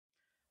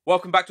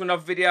Welcome back to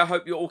another video. I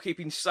hope you're all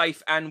keeping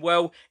safe and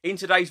well. In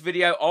today's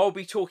video, I'll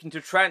be talking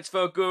to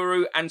transfer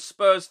guru and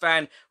Spurs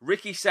fan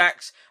Ricky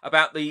Sachs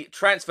about the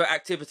transfer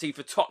activity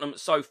for Tottenham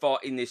so far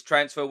in this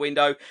transfer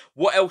window.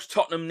 What else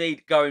Tottenham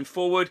need going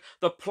forward.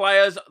 The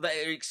players that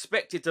are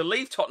expected to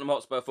leave Tottenham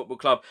Hotspur Football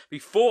Club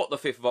before the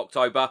 5th of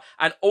October.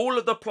 And all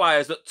of the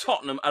players that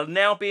Tottenham are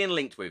now being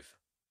linked with.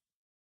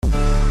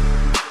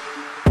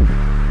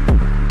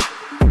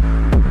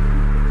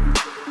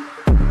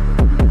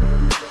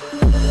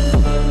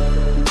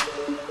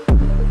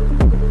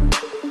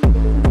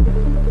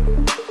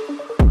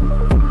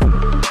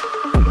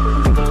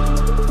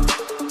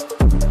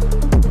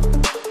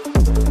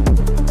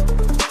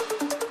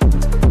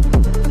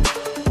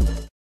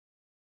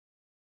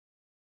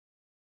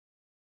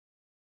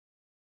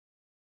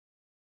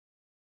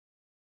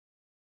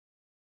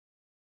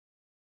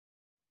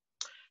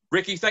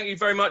 Ricky, thank you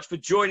very much for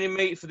joining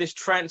me for this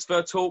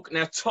transfer talk.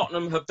 Now,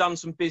 Tottenham have done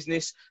some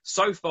business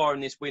so far in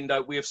this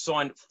window. We have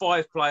signed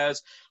 5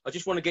 players. I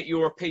just want to get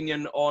your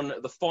opinion on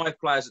the 5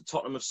 players that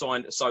Tottenham have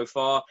signed so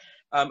far.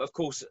 Of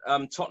course,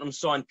 Tottenham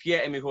signed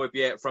Pierre-Emile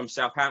Højbjerg from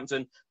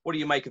Southampton. What do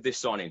you make of this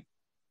signing?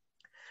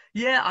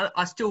 Yeah,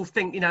 I still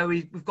think,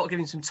 we've got to give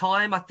him some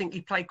time. I think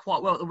he played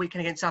quite well at the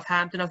weekend against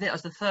Southampton. I think that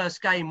was the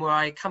first game where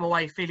I come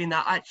away feeling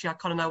that actually I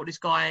kind of know what this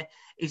guy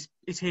is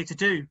here to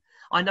do.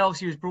 I know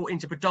obviously he was brought in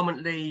to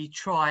predominantly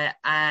try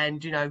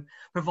and,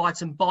 provide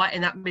some bite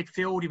in that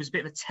midfield. He was a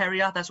bit of a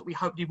terrier. That's what we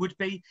hoped he would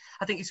be.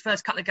 I think his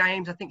first couple of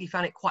games, I think he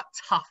found it quite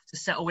tough to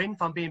settle in,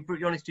 if I'm being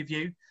brutally honest with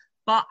you.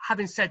 But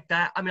having said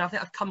that, I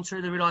think I've come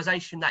to the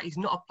realisation that he's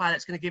not a player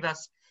that's going to give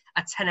us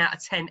a 10 out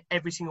of 10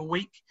 every single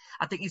week.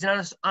 I think he's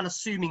an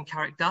unassuming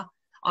character.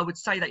 I would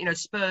say that,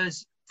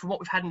 Spurs, from what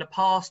we've had in the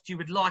past, you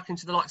would liken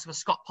to the likes of a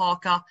Scott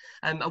Parker,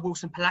 a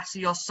Wilson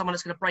Palacios, someone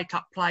that's going to break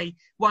up play,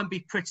 won't be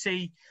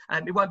pretty,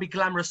 it won't be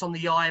glamorous on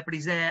the eye, but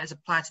he's there as a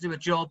player to do a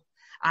job.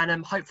 And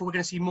I'm hopeful we're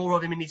going to see more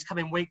of him in these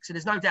coming weeks. And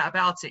there's no doubt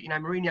about it.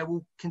 Mourinho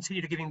will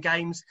continue to give him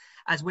games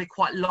as we're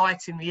quite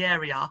light in the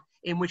area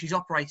in which he's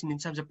operating in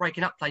terms of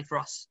breaking up play for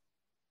us.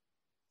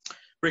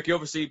 Ricky,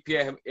 obviously,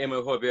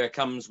 Pierre-Emile Højbjerg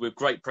comes with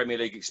great Premier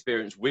League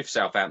experience with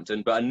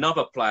Southampton, but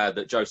another player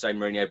that Jose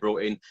Mourinho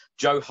brought in,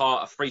 Joe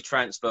Hart, a free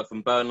transfer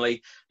from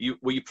Burnley.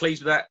 Were you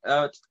pleased with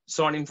that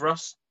signing for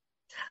us?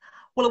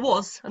 Well, I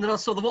was, and then I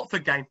saw the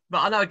Watford game. But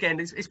I know, again,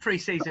 it's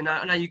pre-season.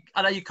 I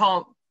know you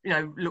can't,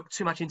 look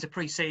too much into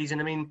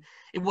pre-season.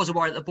 It was a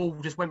worry that the ball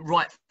just went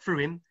right through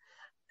him.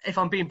 If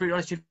I'm being brutally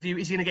honest with you,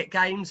 is he going to get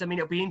games?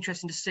 It'll be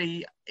interesting to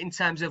see in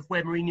terms of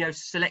where Mourinho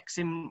selects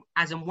him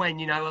as and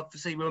when.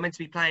 Obviously, we were meant to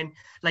be playing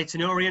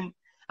Leyton Orient.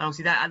 And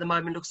obviously, that at the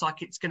moment looks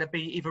like it's going to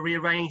be either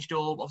rearranged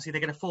or obviously they're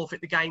going to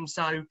forfeit the game.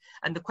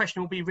 And the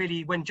question will be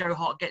really when Joe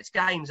Hart gets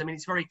games.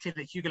 It's very clear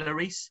that Hugo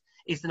Lloris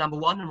is the number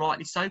one, and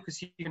rightly so, because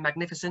he's been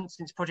magnificent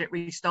since Project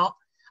Restart.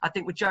 I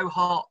think with Joe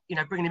Hart,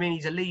 bringing him in,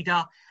 he's a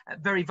leader,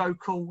 very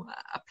vocal,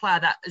 a player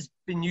that has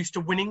been used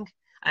to winning.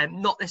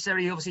 Not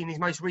necessarily, obviously, in his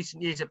most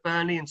recent years at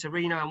Burnley and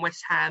Torino and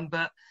West Ham,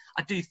 but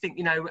I do think,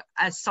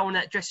 as someone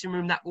in that dressing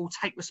room that will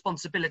take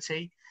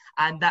responsibility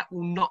and that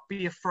will not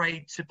be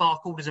afraid to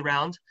bark orders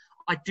around,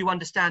 I do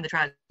understand the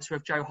transfer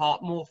of Joe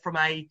Hart more from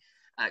a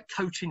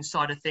coaching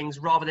side of things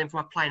rather than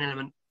from a playing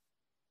element.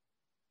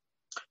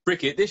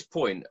 Ricky, at this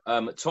point,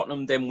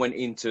 Tottenham then went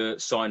in to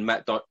sign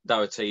Matt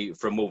Doherty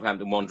from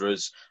Wolverhampton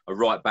Wanderers, a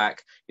right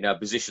back, a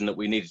position that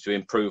we needed to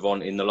improve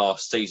on in the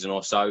last season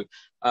or so.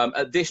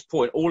 At this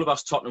point, all of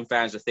us Tottenham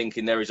fans are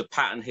thinking there is a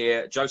pattern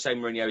here. Jose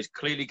Mourinho is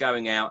clearly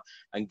going out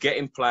and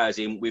getting players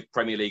in with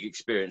Premier League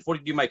experience. What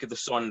did you make of the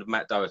signing of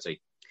Matt Doherty?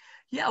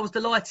 Yeah, I was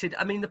delighted.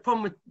 The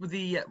problem with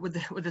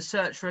the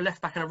search for a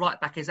left back and a right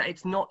back is that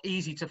it's not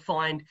easy to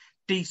find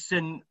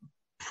decent,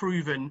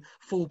 proven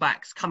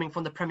fullbacks coming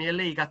from the Premier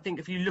League. I think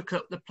if you look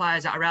at the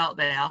players that are out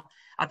there,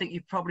 I think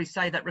you'd probably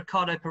say that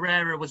Ricardo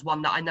Pereira was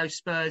one that I know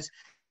Spurs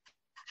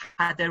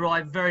had their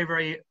eye very,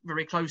 very,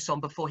 very close on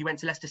before he went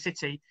to Leicester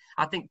City.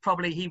 I think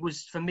probably he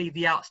was, for me,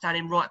 the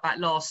outstanding right back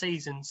last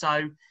season.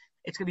 So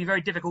it's going to be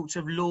very difficult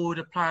to lure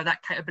a player of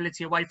that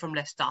capability away from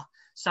Leicester.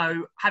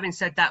 So having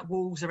said that,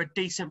 Wolves are a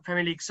decent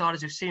Premier League side,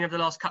 as we've seen over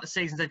the last couple of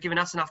seasons. They've given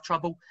us enough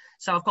trouble.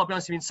 So I've got to be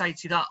honest with you and say to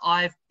you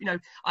that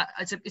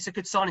it's a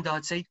good signing,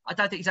 Doherty. I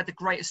don't think he's had the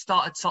greatest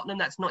start at Tottenham.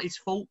 That's not his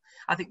fault.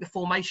 I think the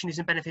formation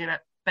isn't benefiting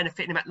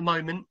him at the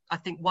moment. I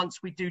think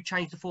once we do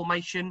change the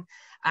formation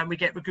and we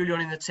get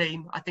Reguilon in the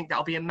team, I think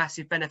that'll be a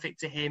massive benefit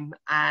to him.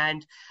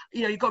 And,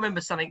 you've got to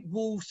remember something.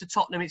 Wolves to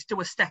Tottenham, it's still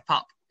a step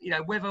up.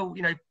 Whether,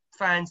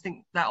 fans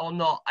think that or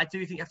not, I do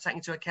think you have to take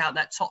into account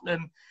that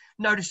Tottenham,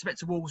 no disrespect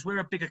to Wolves, we're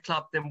a bigger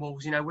club than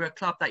Wolves. We're a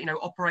club that,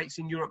 operates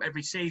in Europe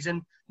every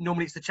season.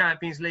 Normally it's the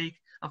Champions League.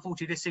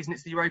 Unfortunately, this season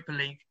it's the Europa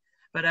League.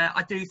 But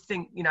I do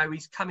think,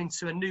 he's coming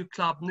to a new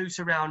club, new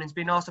surroundings,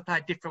 being asked to play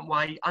a different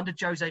way under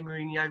Jose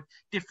Mourinho,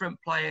 different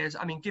players.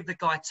 Give the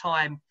guy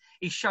time.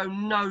 He's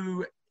shown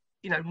no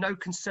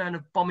concern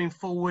of bombing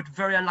forward.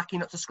 Very unlucky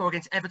not to score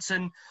against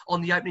Everton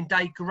on the opening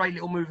day. Great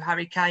little move,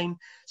 Harry Kane.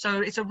 So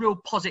it's a real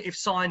positive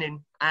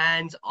signing.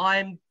 And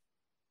I'm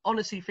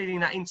honestly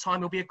feeling that in time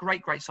it'll be a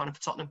great, great signing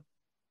for Tottenham.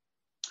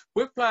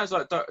 With players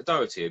like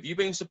Doherty, have you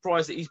been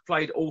surprised that he's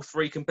played all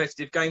 3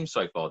 competitive games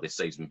so far this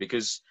season?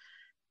 Because,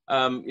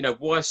 why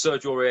is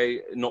Sergio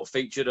Aurier not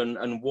featured,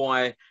 and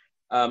why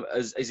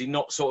is he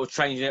not sort of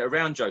changing it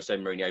around Jose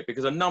Mourinho?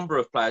 Because a number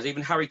of players,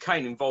 even Harry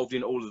Kane, involved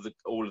in all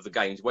of the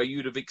games where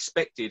you'd have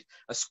expected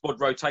a squad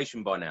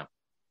rotation by now.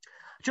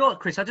 Do you know what,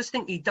 Chris? I just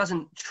think he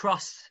doesn't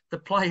trust the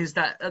players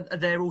that are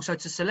there also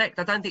to select.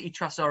 I don't think he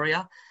trusts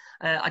Aurier.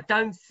 I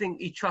don't think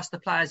he trusts the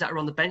players that are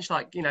on the bench,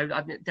 like,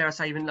 dare I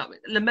say, even like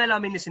Lamela. I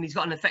mean, listen, he's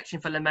got an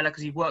affection for Lamela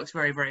because he works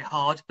very, very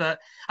hard.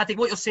 But I think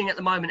what you're seeing at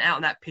the moment out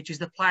on that pitch is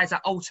the players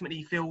that ultimately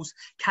he feels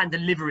can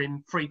deliver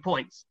him 3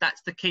 points.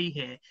 That's the key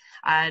here.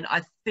 And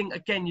I think,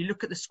 again, you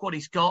look at the squad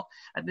he's got,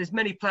 and there's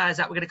many players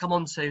that we're going to come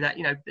on to that,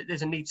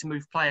 there's a need to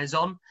move players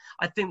on.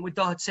 I think with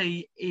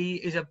Doherty, he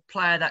is a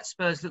player that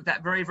Spurs looked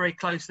at very, very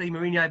closely.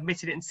 Mourinho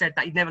admitted it and said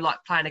that he'd never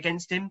liked playing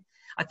against him.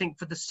 I think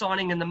for the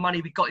signing and the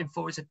money we got him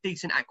for, it's a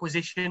decent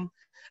acquisition.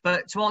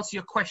 But to answer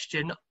your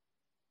question,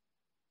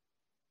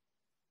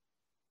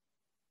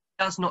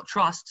 does not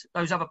trust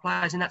those other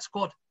players in that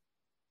squad.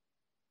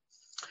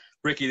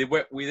 Ricky,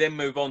 we then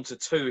move on to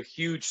 2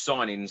 huge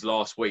signings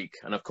last week.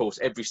 And, of course,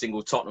 every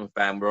single Tottenham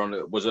fan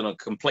was on a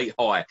complete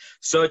high.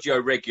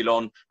 Sergio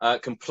Reguilon,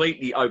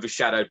 completely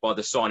overshadowed by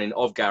the signing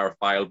of Gareth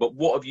Bale. But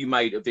what have you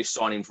made of this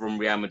signing from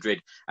Real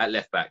Madrid at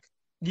left-back?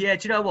 Yeah,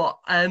 do you know what?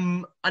 I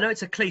know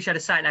it's a cliche to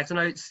say it now, because I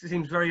know it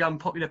seems very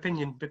unpopular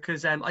opinion,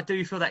 because I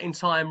do feel that in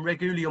time,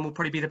 Reguilon will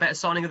probably be the better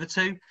signing of the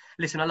 2.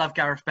 Listen, I love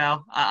Gareth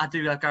Bale. I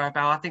do love Gareth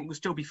Bale. I think will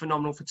still be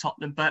phenomenal for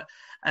Tottenham, but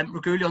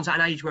Reguilon's at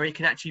an age where he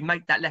can actually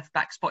make that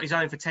left-back spot his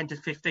own for 10 to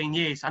 15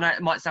 years. I know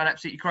it might sound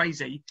absolutely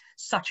crazy.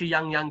 Such a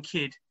young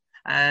kid.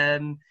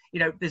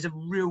 There's a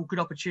real good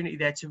opportunity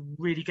there to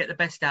really get the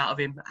best out of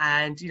him.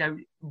 And,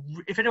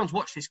 if anyone's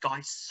watched this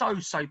guy, so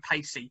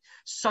pacey,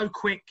 so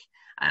quick.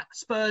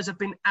 Spurs have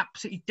been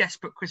absolutely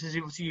desperate, Chris, as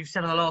you've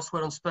said on the last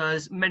word on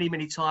Spurs many,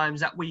 many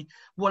times, that we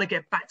want to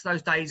get back to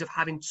those days of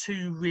having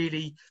 2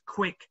 really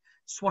quick,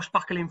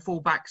 swashbuckling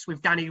fullbacks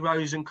with Danny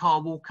Rose and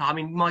Kyle Walker. I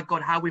mean, my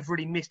God, how we've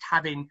really missed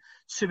having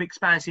 2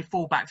 expansive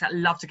fullbacks that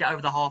love to get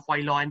over the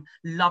halfway line,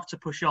 love to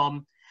push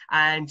on.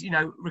 And,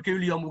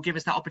 Reguilon will give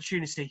us that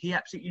opportunity. He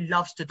absolutely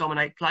loves to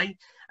dominate play.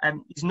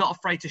 He's not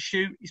afraid to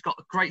shoot. He's got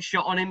a great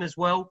shot on him as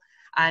well.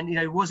 And,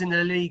 was in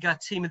the Liga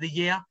Team of the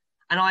Year.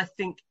 And I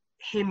think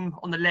him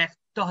on the left,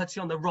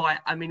 Doherty on the right,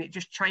 I mean, it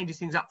just changes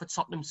things up for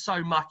Tottenham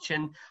so much.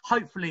 And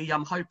hopefully,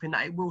 I'm hoping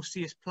that it will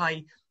see us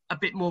play a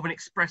bit more of an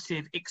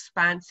expressive,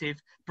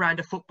 expansive brand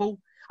of football.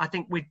 I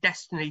think we're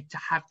destined to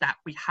have that.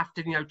 We have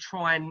to,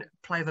 try and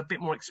play with a bit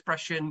more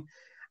expression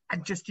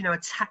and just,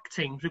 attack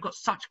teams. We've got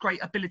such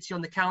great ability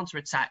on the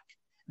counter-attack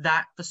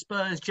that for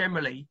Spurs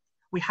generally,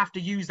 we have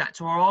to use that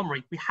to our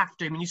armoury. We have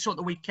to. I mean, you saw at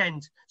the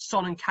weekend,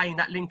 Son and Kane,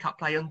 that link-up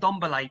play, and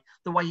Ndombele,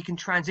 the way he can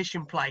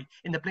transition play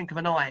in the blink of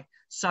an eye.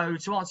 So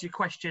to answer your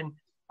question,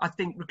 I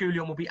think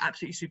Reguilon will be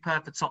absolutely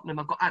superb for Tottenham.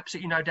 I've got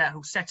absolutely no doubt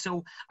he'll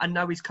settle. I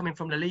know he's coming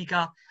from La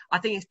Liga. I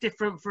think it's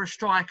different for a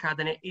striker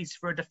than it is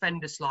for a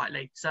defender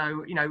slightly.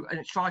 So,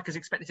 a striker's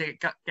expected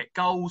to get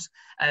goals.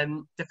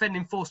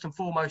 Defending first and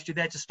foremost, you're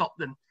there to stop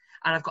them.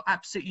 And I've got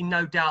absolutely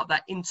no doubt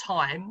that in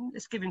time,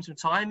 let's give him some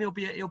time, he'll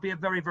be a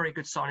very, very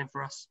good signing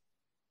for us.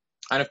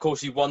 And, of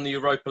course, he won the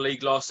Europa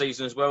League last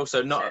season as well.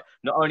 So not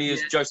only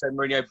is Jose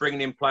Mourinho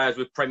bringing in players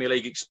with Premier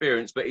League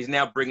experience, but he's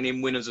now bringing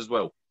in winners as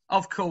well.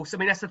 Of course. I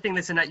mean, that's the thing,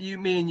 listen, that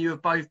me and you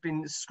have both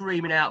been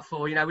screaming out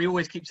for. We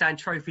always keep saying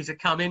trophies are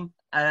coming.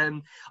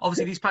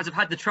 Obviously, these players have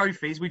had the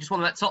trophies. We just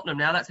want them at Tottenham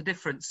now. That's a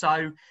difference.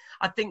 So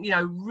I think,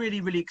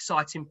 really, really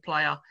exciting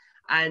player.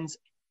 And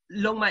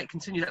long may it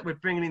continue that we're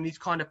bringing in these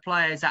kind of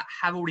players that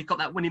have already got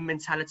that winning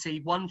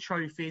mentality, won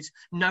trophies,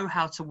 know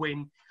how to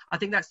win. I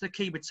think that's the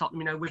key with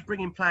Tottenham. We're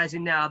bringing players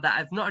in now that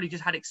have not only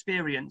just had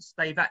experience,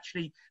 they've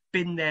actually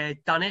been there,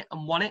 done it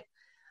and won it.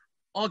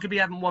 Arguably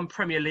haven't won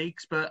Premier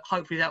Leagues, but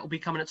hopefully that will be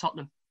coming at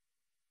Tottenham.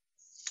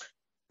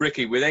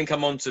 Ricky, we then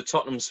come on to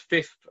Tottenham's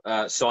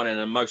 5th signing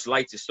and most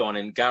latest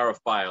signing, Gareth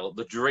Bale.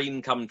 The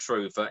dream come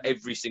true for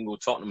every single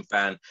Tottenham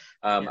fan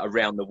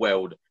around the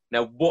world.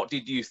 Now, what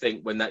did you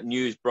think when that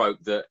news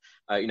broke that,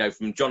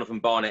 from Jonathan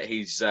Barnett,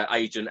 his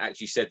agent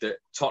actually said that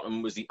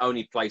Tottenham was the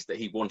only place that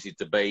he wanted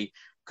to be?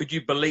 Could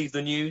you believe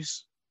the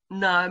news?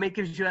 No, I mean, it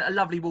gives you a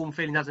lovely warm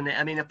feeling, doesn't it?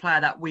 I mean, a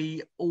player that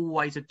we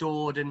always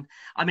adored. And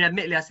I mean,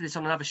 admittedly, I said this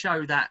on another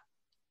show that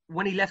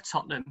when he left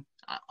Tottenham,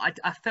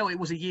 I felt it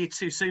was a year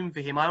too soon for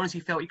him. I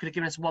honestly felt he could have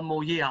given us 1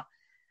 more year.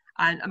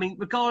 And I mean,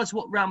 regardless of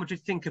what Real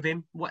Madrid think of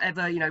him,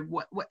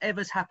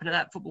 whatever's happened at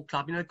that football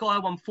club, the guy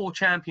won 4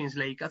 Champions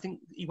League. I think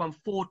he won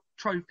 4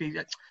 trophies.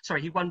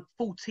 He won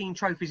 14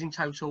 trophies in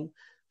total.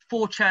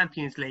 4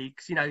 Champions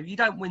Leagues. You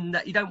don't win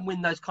that. You don't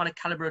win those kind of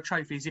caliber of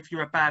trophies if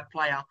you're a bad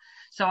player.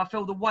 So I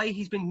feel the way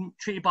he's been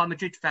treated by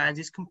Madrid fans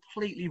is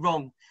completely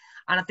wrong.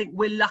 And I think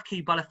we're lucky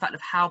by the fact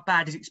of how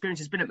bad his experience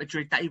has been at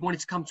Madrid that he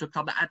wanted to come to a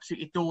club that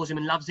absolutely adores him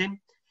and loves him.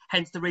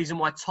 Hence the reason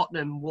why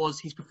Tottenham was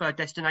his preferred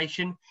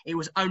destination. It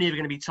was only ever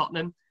going to be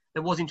Tottenham.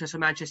 There was interest for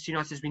Manchester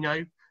United, as we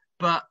know.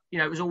 but, you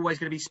know, it was always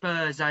going to be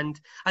Spurs. And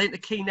I think the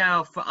key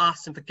now for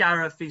us and for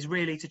Gareth is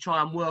really to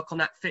try and work on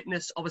that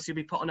fitness. Obviously,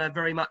 we put on a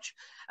very much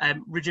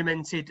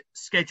regimented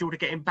schedule to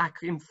get him back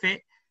in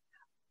fit.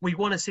 We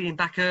want to see him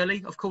back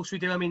early. Of course we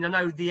do. I mean, I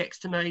know the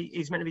estimate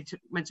is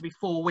meant to be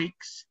 4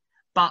 weeks,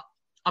 but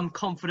I'm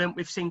confident.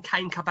 We've seen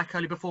Kane come back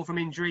early before from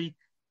injury.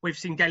 We've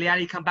seen Dele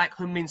Alli come back,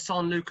 Heung-min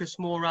Son, Lucas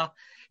Moura.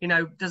 You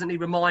know, doesn't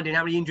need reminding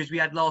how many injuries we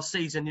had last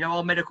season. You know,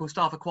 our medical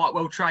staff are quite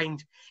well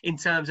trained in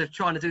terms of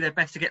trying to do their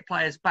best to get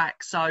players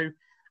back. So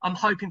I'm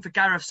hoping for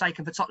Gareth's sake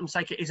and for Tottenham's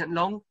sake it isn't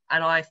long.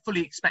 And I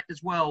fully expect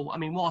as well, I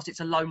mean, whilst it's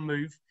a loan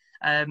move,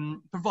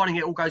 providing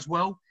it all goes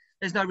well,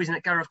 there's no reason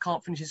that Gareth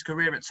can't finish his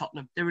career at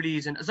Tottenham. There really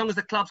isn't. As long as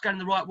the club's going in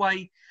the right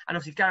way, and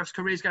obviously Gareth's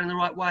career is going in the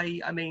right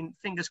way, I mean,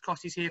 fingers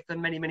crossed he's here for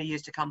many, many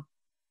years to come.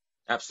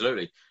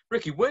 Absolutely.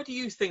 Ricky, where do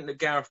you think that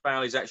Gareth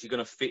Bale is actually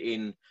going to fit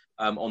in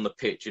on the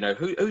pitch? You know,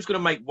 who's going to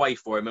make way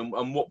for him,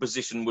 and what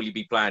position will he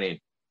be playing in?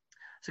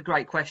 It's a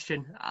great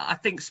question. I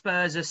think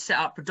Spurs are set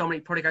up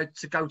predominantly probably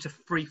go to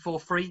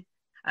 3-4-3.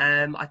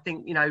 I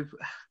think, you know,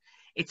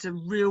 it's a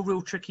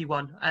real tricky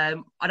one.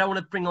 I don't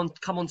want to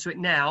come on to it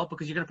now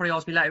because you're going to probably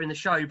ask me later in the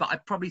show, but I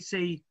probably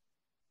see,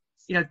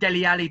 you know,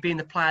 Dele Alli being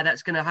the player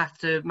that's going to have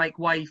to make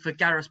way for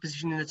Gareth's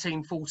position in the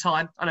team full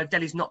time. I know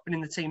Dele's not been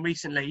in the team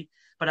recently,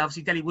 but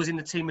obviously Dele was in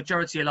the team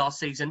majority of last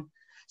season.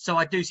 So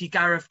I do see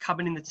Gareth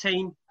coming in the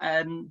team.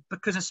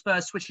 Because of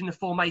Spurs switching the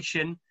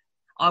formation,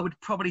 I would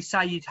probably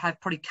say you'd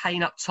have probably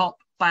Kane up top,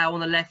 Bale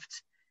on the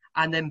left,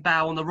 and then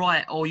Bale on the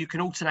right, or you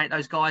can alternate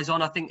those guys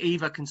on. I think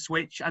either can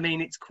switch. I mean,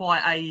 it's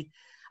quite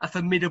a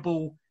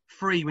formidable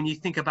three when you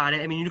think about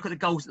it. I mean, you look at the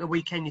goals at the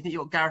weekend, you think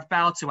you've got Gareth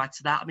Bale to add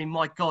to that. I mean,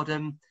 my God.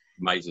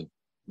 Amazing.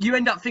 You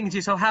end up thinking to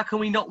yourself, how can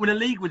we not win a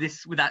league with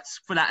that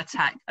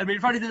attack? I mean,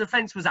 if only the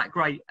defence was that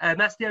great.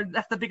 That's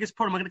the biggest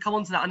problem. We're going to come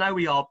on to that. I know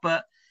we are.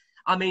 But,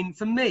 I mean,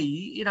 for me,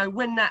 you know,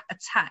 when that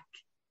attack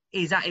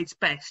is at its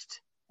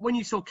best, when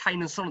you saw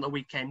Kane and Son at the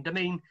weekend, I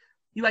mean,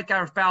 you had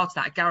Gareth Bale to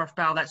that, a Gareth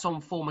Bale that's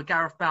on form, a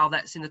Gareth Bale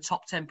that's in the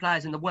top 10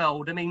 players in the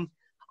world. I mean,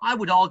 I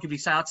would arguably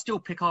say I'd still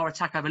pick our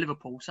attack over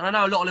Liverpool's. And I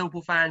know a lot of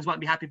Liverpool fans won't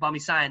be happy by me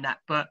saying that.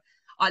 But,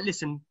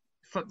 listen,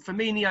 for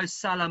Firmino,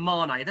 Salah,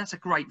 Mane, that's a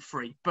great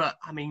three. But,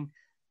 I mean,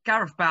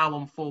 Gareth Bale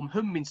on form,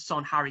 Heung-min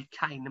Son, Harry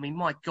Kane. I mean,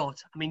 my God.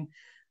 I mean,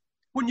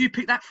 wouldn't you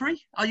pick that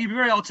three? You'd be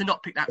very hard to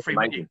not pick that three,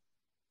 wouldn't you?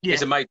 Yeah.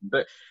 It's amazing.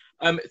 But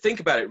think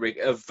about it, Rick,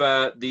 of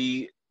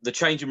the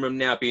changing room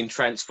now being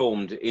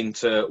transformed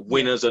into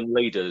winners and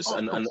leaders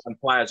and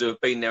players who have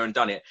been there and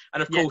done it.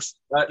 And, of course,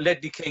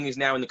 Ledley King is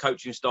now in the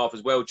coaching staff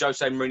as well.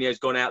 Jose Mourinho's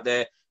gone out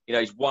there. You know,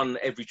 he's won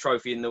every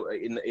trophy in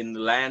the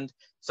land.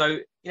 So,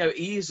 you know,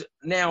 he is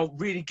now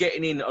really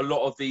getting in a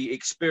lot of the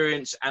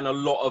experience and a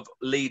lot of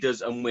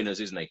leaders and winners,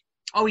 isn't he?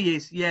 Oh, he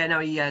is. Yeah, no,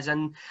 he has.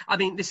 And, I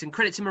mean, listen,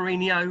 credit to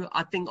Mourinho.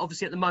 I think,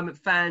 obviously, at the moment,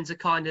 fans are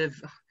kind of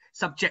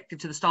subjective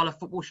to the style of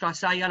football, should I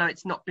say. I know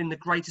it's not been the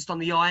greatest on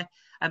the eye,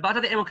 but I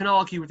don't think anyone can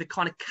argue with the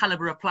kind of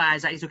calibre of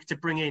players that he's looking to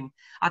bring in.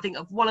 I think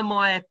when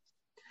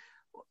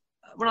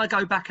I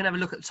go back and have a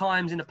look at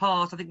times in the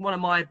past, I think one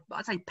of my,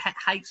 I'd say pet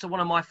hates or one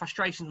of my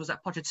frustrations was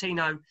that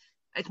Pochettino,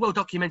 it's well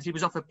documented, he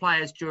was offered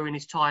players during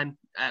his time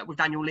with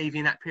Daniel Levy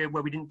in that period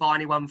where we didn't buy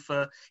anyone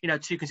for, you know,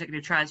 2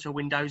 consecutive transfer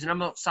windows. And I'm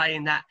not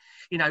saying that,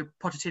 you know,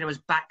 Pochettino was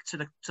back to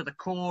the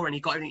core and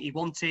he got everything he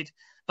wanted.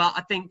 But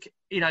I think,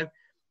 you know,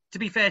 to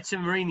be fair to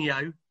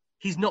Mourinho,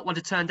 he's not one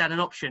to turn down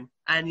an option.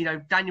 And, you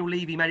know, Daniel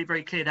Levy made it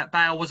very clear that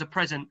Bale was a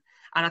present.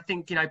 And I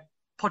think, you know,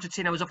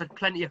 Pochettino was offered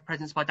plenty of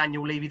presents by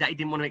Daniel Levy that he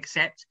didn't want to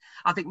accept.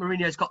 I think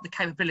Mourinho's got the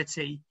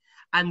capability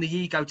and the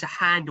ego to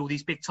handle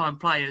these big-time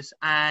players.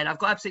 And I've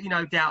got absolutely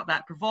no doubt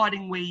that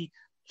providing we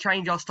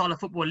change our style of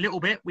football a little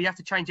bit, we have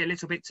to change it a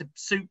little bit to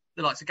suit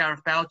the likes of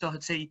Gareth Bale,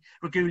 Doherty,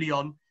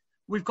 Reguilon.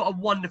 We've got a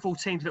wonderful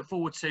team to look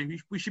forward to.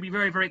 We should be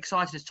very, very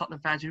excited as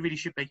Tottenham fans. We really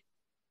should be.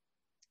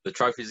 The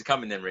trophies are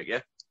coming then, Rick, yeah?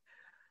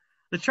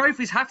 The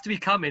trophies have to be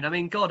coming. I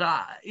mean, God,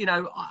 you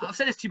know, I've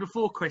said this to you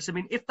before, Chris. I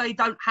mean, if they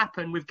don't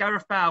happen with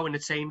Gareth Bale in the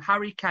team,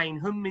 Harry Kane,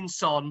 Heung-min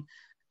Son,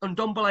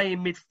 Ndombele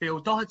in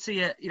midfield,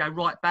 Doherty at, you know,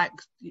 right back,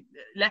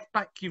 left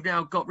back, you've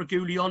now got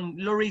Reguilon,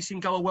 Lloris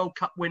Ngo, a World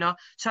Cup winner,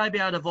 Toby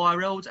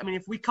Alderweireld. I mean,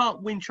 if we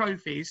can't win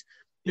trophies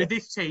with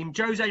this team,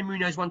 Jose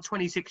Mourinho's won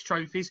 26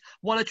 trophies,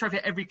 won a trophy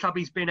at every club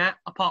he's been at,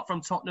 apart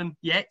from Tottenham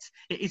yet.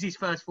 It is his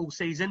first full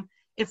season.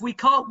 If we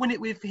can't win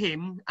it with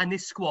him and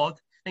this squad,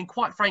 then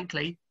quite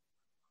frankly,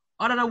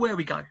 I don't know where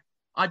we go.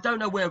 I don't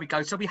know where we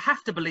go. So we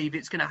have to believe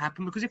it's going to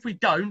happen, because if we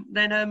don't,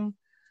 then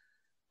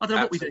I don't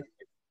know what we do.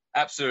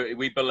 Absolutely,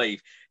 we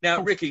believe.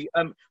 Now, Ricky,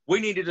 we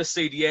needed a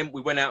CDM.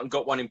 We went out and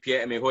got one in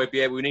Pierre-Emile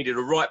Højbjerg. We needed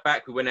a right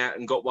back. We went out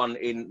and got one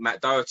in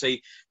Matt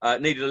Doherty.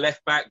 Needed a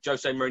left back.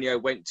 Jose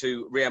Mourinho went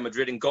to Real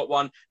Madrid and got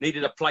one.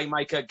 Needed a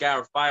playmaker.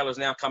 Gareth Bale has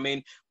now come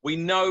in. We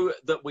know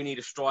that we need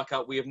a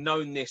striker. We have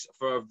known this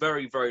for a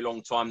very, very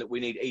long time, that we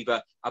need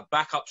either a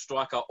backup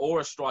striker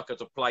or a striker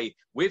to play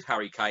with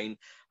Harry Kane.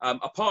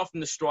 Apart from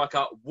the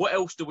striker, what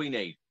else do we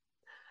need?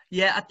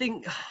 Yeah, I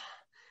think,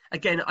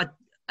 again,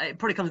 it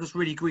probably comes across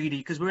really greedy,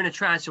 because we're in a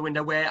transfer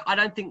window where I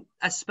don't think,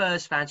 as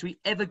Spurs fans, we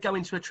ever go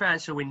into a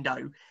transfer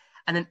window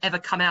and then ever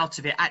come out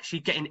of it actually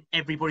getting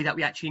everybody that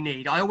we actually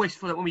need. I always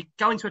feel that when we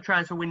go into a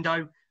transfer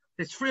window,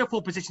 there's 3 or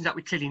 4 positions that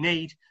we clearly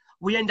need.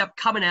 We end up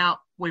coming out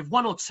with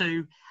 1 or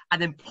 2,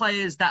 and then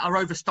players that are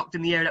overstocked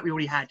in the area that we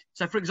already had.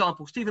 So, for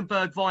example, Steven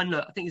Bergwijn,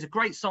 look, I think he's a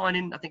great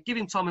signing. I think give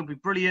him time and be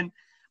brilliant.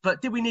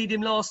 But did we need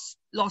him last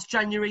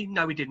January?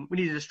 No, we didn't. We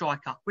needed a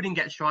striker. We didn't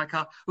get a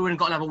striker. We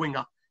wouldn't have got another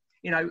winger.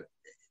 You know,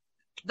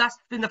 that's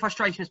been the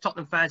frustration as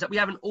Tottenham fans, that we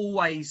haven't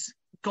always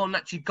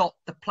actually got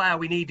the player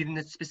we needed in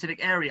a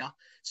specific area.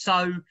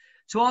 So,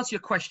 to answer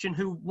your question,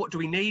 what do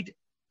we need?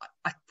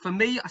 For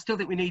me, I still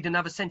think we need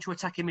another central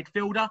attacking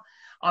midfielder.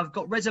 I've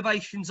got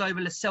reservations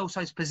over Lo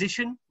Celso's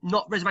position,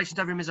 not reservations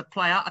over him as a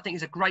player. I think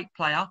he's a great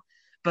player,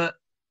 but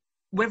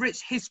whether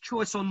it's his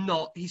choice or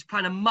not, he's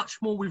playing a much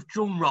more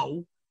withdrawn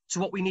role to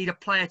what we need a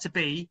player to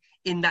be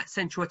in that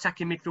central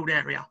attacking midfield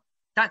area.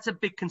 That's a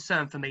big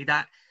concern for me,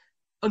 that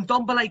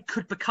Ndombele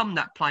could become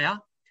that player,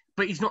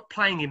 but he's not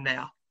playing him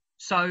there.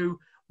 So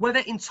whether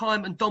in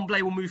time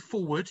Ndombele will move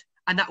forward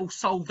and that will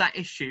solve that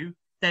issue,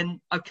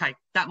 then okay,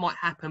 that might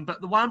happen. But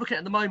the way I'm looking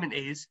at the moment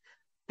is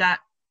that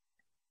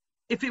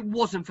if it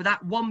wasn't for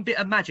that one bit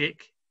of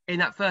magic in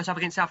that first half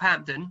against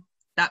Southampton,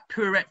 that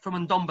pirouette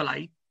from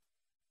Ndombele,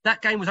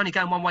 that game was only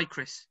going one way,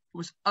 Chris. It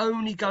was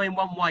only going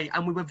one way.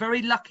 And we were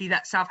very lucky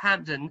that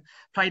Southampton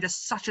played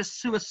such a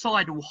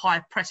suicidal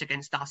high press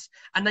against us,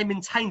 and they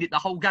maintained it the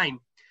whole game.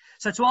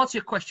 So to answer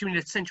your question, we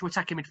need a central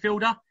attacking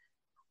midfielder.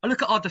 I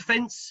look at our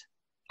defence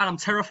and I'm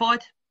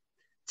terrified.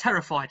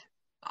 Terrified.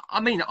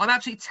 I mean, I'm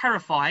absolutely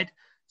terrified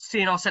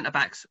seeing our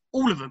centre-backs,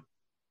 all of them.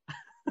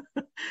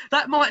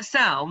 That might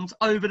sound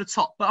over the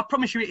top, but I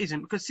promise you it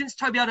isn't, because since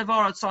Toby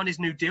Alderweireld signed his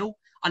new deal,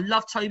 I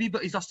love Toby,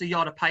 but he's lost a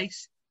yard of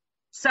pace.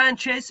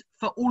 Sanchez,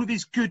 for all of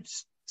his good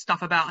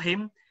stuff about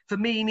him, for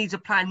me, he needs a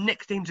player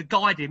next to him to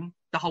guide him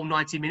the whole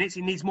 90 minutes.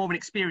 He needs more of an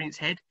experienced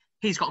head.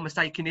 He's got a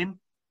mistake in him.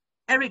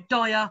 Eric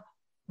Dyer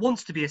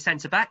wants to be a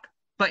centre-back,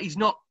 but he's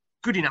not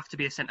good enough to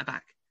be a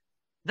centre-back.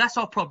 That's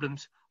our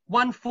problems.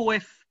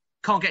 1-4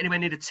 can't get anywhere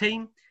near the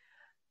team.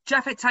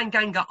 Japhet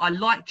Tanganga, I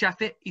like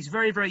Japhet. He's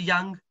very, very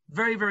young,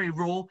 very, very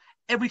raw.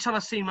 Every time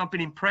I've seen him, I've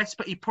been impressed,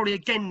 but he probably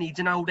again needs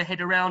an older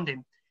head around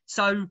him.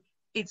 So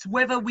it's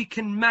whether we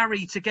can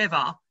marry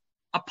together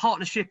a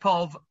partnership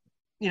of,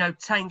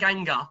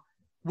 Tanganga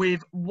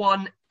with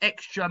one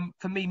extra,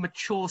 for me,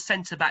 mature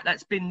centre-back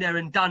that's been there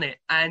and done it.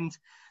 And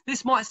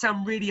this might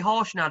sound really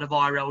harsh now to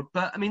Alderweireld,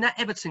 but I mean, that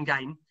Everton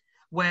game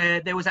where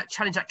there was that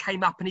challenge that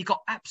came up and he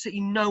got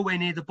absolutely nowhere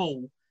near the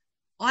ball,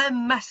 I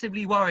am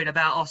massively worried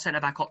about our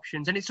centre-back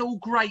options. And it's all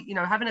great,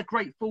 having a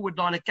great forward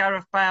line of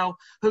Gareth Bale,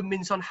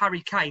 Heung-min Son,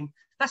 Harry Kane.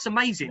 That's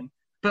amazing.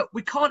 But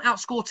we can't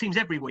outscore teams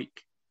every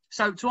week.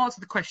 So to answer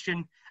the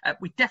question,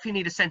 we definitely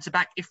need a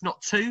centre-back, if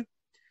not 2.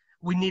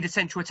 We need a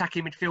central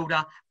attacking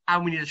midfielder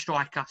and we need a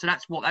striker. So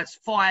that's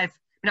 5.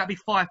 That'd be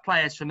 5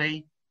 players for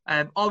me.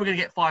 Are we going to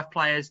get 5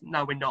 players?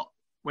 No, we're not.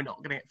 We're not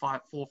going to get 4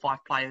 or 5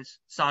 players.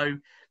 So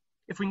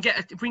if we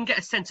can get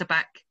a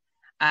centre-back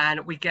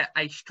and we get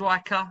a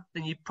striker,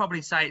 then you'd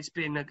probably say it's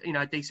been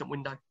a decent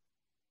window.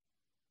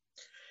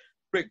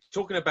 Rick,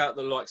 talking about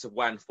the likes of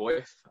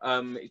Wanfoyth,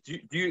 do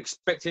you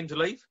expect him to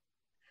leave?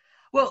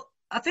 Well,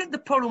 I think the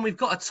problem we've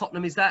got at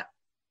Tottenham is that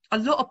a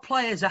lot of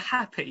players are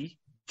happy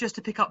just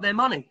to pick up their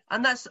money.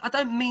 And I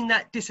don't mean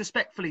that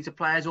disrespectfully to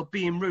players or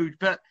being rude,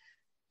 but,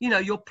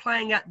 you're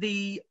playing at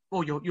you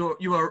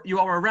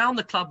are around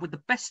the club with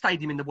the best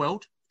stadium in the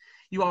world.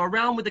 You are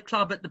around with the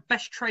club at the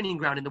best training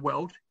ground in the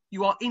world.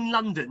 You are in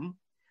London.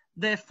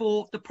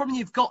 Therefore, the problem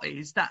you've got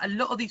is that a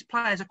lot of these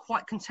players are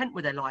quite content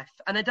with their life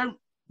and they don't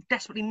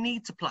desperately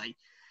need to play.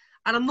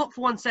 And I'm not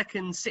for one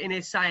second sitting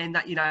here saying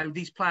that,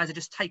 these players are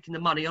just taking the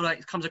money, although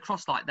it comes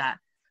across like that.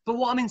 But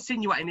what I'm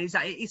insinuating is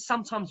that it is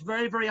sometimes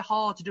very, very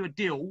hard to do a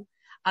deal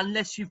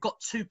unless you've got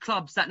 2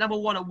 clubs that, number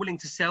 1, are willing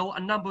to sell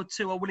and number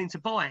 2, are willing to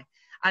buy.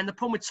 And the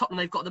problem with Tottenham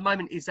they've got at the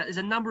moment is that there's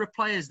a number of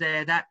players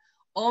there that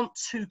aren't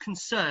too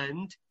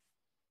concerned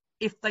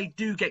if they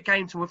do get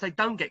game time or if they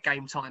don't get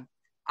game time.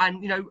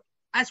 And,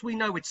 as we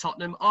know with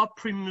Tottenham, our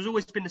premium has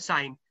always been the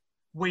same.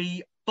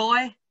 We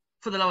buy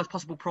for the lowest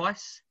possible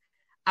price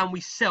and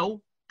we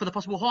sell for the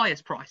possible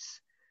highest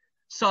price.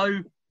 So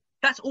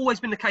that's always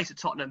been the case at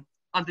Tottenham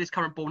under this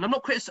current board. And I'm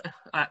not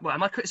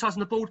am I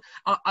criticising the board?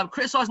 I'm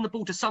criticising the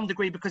board to some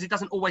degree because it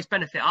doesn't always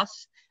benefit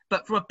us.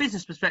 But from a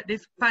business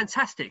perspective,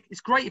 fantastic.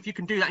 It's great if you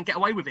can do that and get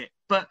away with it.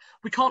 But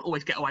we can't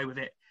always get away with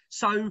it.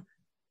 So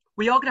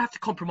we are going to have to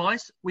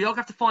compromise. We are going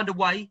to have to find a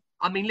way.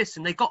 I mean,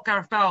 listen, they got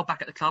Gareth Bale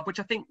back at the club, which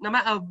I think no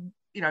matter,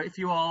 if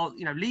you are,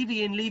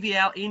 Levy in, Levy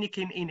out, ENIC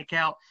in, ENIC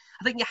out,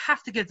 I think you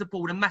have to give the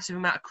board a massive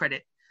amount of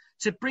credit.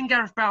 To bring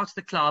Gareth Bale to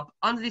the club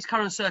under these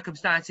current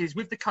circumstances,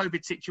 with the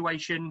COVID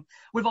situation,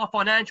 with our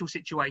financial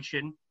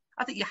situation,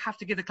 I think you have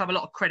to give the club a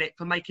lot of credit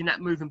for making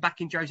that move and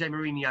backing Jose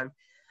Mourinho.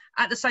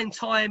 At the same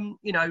time,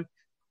 am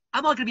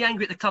I going to be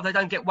angry at the club they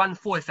don't get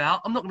 1-4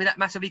 out? I'm not going to be that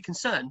massively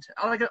concerned.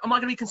 Am I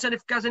going to be concerned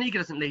if Gazaniga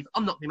doesn't leave?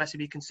 I'm not going to be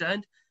massively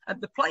concerned.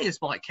 The players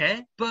might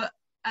care, but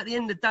at the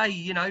end of the day,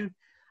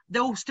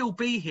 they'll still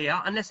be here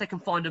unless they can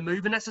find a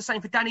move. And that's the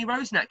same for Danny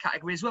Rose in that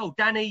category as well.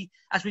 Danny,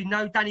 as we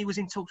know, Danny was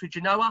in talks with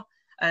Genoa.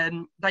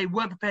 They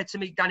weren't prepared to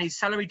meet Danny's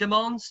salary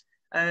demands.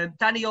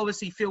 Danny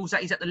obviously feels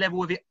that he's at the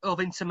level of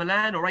Inter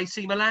Milan or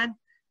AC Milan.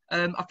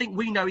 I think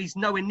we know he's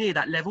nowhere near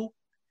that level.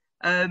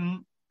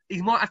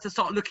 He might have to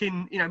start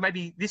looking,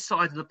 maybe this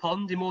side of the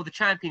pond in more of the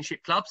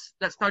championship clubs.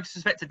 That's no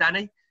disrespect to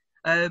Danny.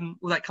 Well,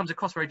 that comes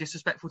across very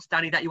disrespectful to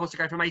Danny that he wants to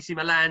go from AC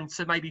Milan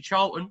to maybe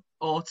Charlton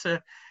or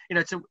to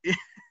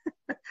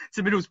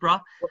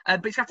Middlesbrough.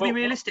 But it's got to be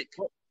realistic.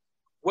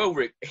 Well,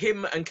 Rick,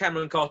 him and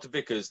Cameron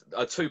Carter-Vickers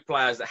are two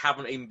players that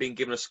haven't even been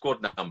given a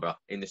squad number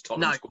in this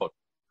Tottenham squad.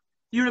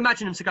 You'd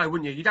imagine them to go,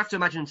 wouldn't you? You'd have to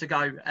imagine them to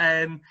go.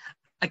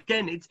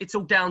 Again, it's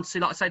all down to,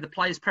 like I say, the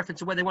players'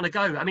 preference of where they want to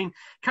go. I mean,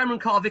 Cameron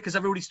Carter-Vickers,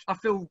 I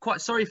feel quite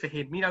sorry for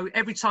him.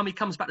 Every time he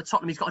comes back to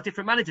Tottenham, he's got a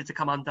different manager to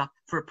come under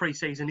for a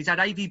pre-season. He's had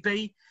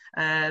AVB,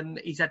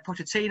 he's had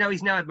Pochettino,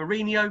 he's now had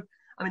Mourinho.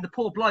 I mean, the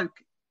poor bloke,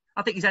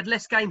 I think he's had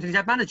less games than he's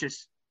had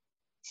managers.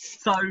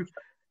 So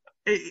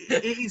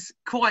it is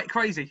quite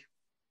crazy.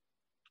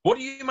 What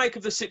do you make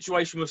of the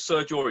situation with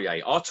Serge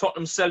Aurier? Are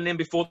Tottenham selling him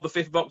before the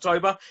 5th of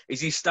October?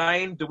 Is he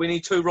staying? Do we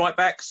need two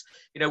right-backs?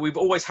 We've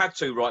always had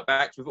two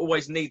right-backs. We've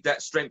always needed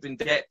that strength in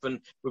depth, and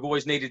we've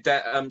always needed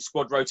that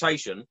squad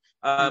rotation.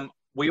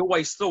 We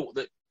always thought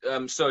that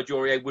Serge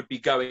Aurier would be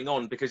going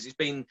on because it's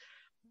been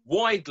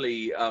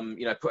widely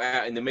put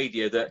out in the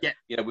media that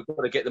we've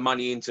got to get the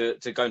money in to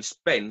go and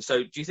spend.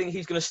 So do you think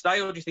he's going to stay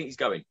or do you think he's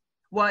going?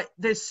 Well,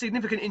 there's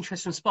significant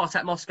interest from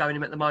Spartak Moscow in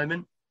him at the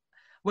moment.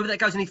 Whether that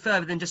goes any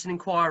further than just an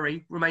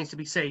inquiry remains to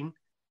be seen.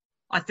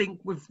 I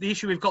think with the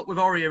issue we've got with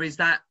Aurier is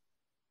that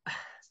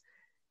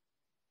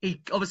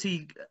he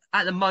obviously,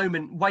 at the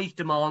moment, wage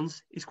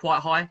demands is quite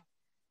high.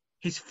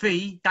 His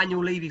fee,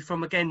 Daniel Levy,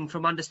 from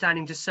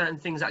understanding just certain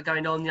things that are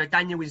going on,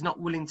 Daniel is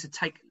not willing to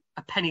take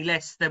a penny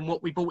less than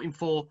what we bought him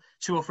for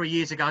 2 or 3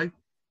 years ago,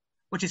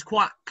 which is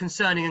quite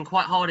concerning and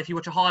quite hard if you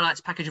watch a highlights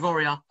package of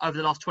Aurier over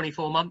the last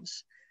 24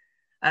 months.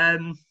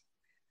 I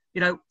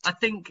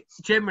think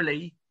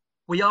generally,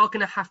 we are going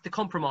to have to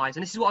compromise.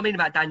 And this is what I mean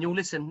about Daniel.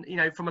 Listen,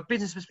 from a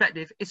business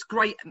perspective, it's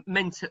great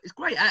it's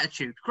great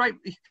attitude.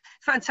 It's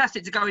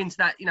fantastic to go into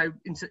that,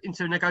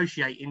 into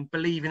negotiating,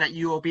 believing that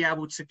you will be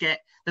able to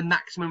get the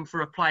maximum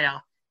for a player.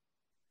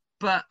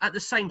 But at the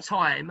same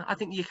time, I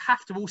think you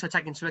have to also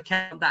take into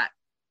account that,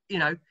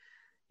 you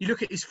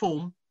look at his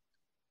form.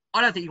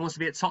 I don't think he wants to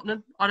be at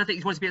Tottenham. I don't think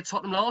he wants to be at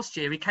Tottenham last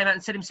year. He came out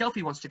and said himself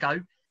he wants to go.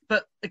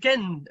 But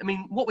again, I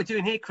mean, what we're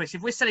doing here, Chris,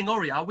 if we're selling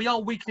Aurier, we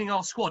are weakening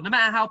our squad. No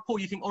matter how poor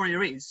you think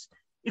Aurier is,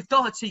 if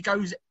Doherty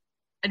goes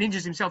and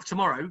injures himself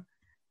tomorrow,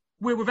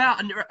 we're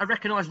without a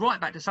recognised right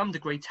back to some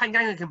degree.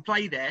 Tanganga can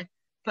play there.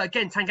 But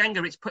again,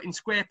 Tanganga, it's putting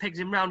square pegs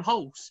in round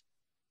holes.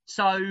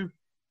 So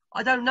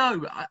I don't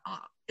know.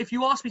 If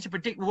you ask me to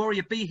predict will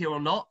Aurier be here or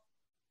not,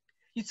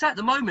 you'd say at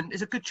the moment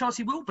there's a good chance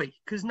he will be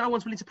because no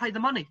one's willing to pay the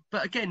money.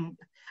 But again,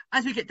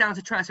 as we get down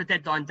to transfer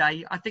deadline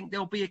day, I think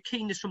there'll be a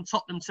keenness from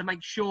Tottenham to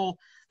make sure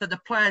that the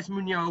players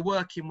Mourinho are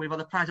working with are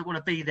the players that want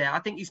to be there. I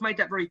think he's made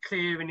that very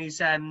clear in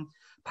his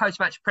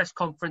post-match press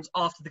conference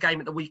after the game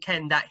at the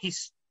weekend that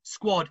his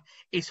squad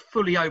is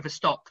fully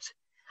overstocked.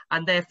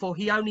 And therefore,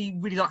 he only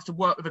really likes to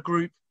work with a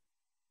group,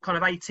 kind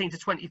of 18 to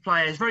 20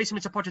 players, very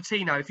similar to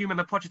Pochettino. If you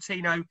remember,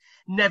 Pochettino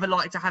never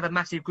liked to have a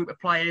massive group of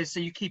players, so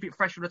you keep it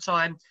fresh all the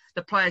time.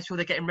 The players feel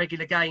they're getting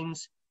regular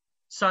games.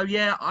 So,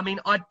 yeah, I mean,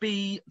 I'd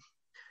be...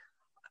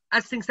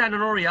 As things stand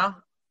on Aurier,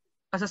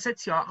 as I said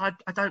to you,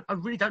 I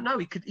really don't know.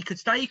 He could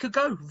stay, he could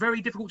go.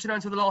 Very difficult to know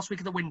until the last week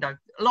of the window.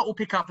 A lot will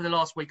pick up in the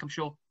last week, I'm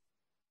sure.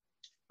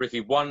 Ricky,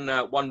 one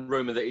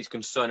rumour that is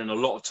concerning a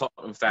lot of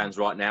Tottenham fans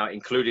right now,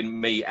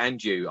 including me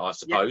and you, I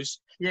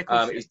suppose, is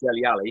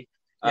Dele Alli.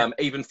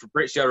 Even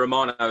Fabrizio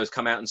Romano has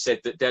come out and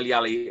said that Dele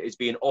Alli is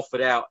being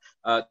offered out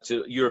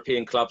to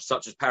European clubs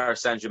such as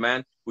Paris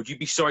Saint-Germain. Would you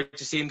be sorry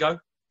to see him go?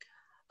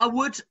 I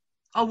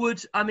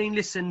would. I mean,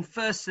 listen,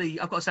 firstly,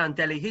 I've got to say on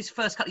Dele, his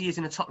first couple of years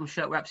in a Tottenham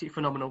shirt were absolutely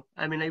phenomenal.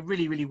 I mean, they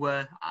really, really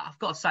were. I've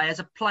got to say, as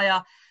a player,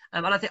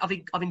 I don't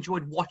think I've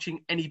enjoyed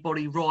watching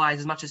anybody rise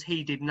as much as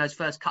he did in those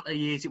first couple of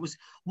years. It was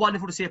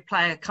wonderful to see a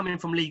player coming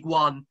from League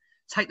One,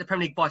 take the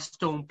Premier League by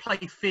storm, play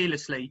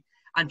fearlessly,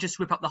 and just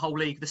whip up the whole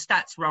league. The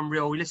stats were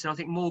unreal. Listen, I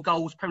think more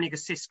goals, Premier League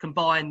assists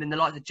combined than the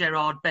likes of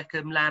Gerrard,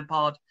 Beckham,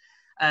 Lampard.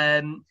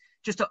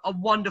 Just a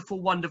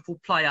wonderful,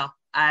 wonderful player.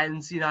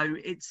 And,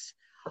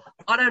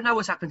 I don't know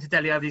what's happened to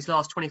Dele over these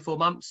last 24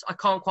 months. I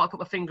can't quite put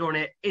my finger on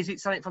it. Is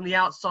it something from the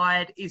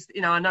outside?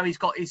 I know he's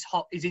got his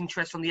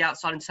interest from the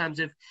outside in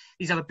terms of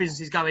these other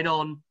businesses going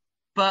on.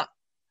 But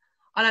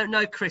I don't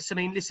know, Chris. I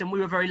mean, listen, we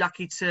were very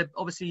lucky to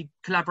obviously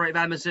collaborate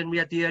with Amazon. We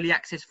had the early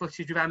access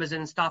footage with Amazon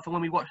and stuff. And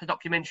when we watched the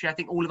documentary, I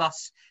think all of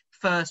us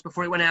first,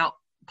 before it went out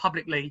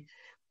publicly,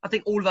 I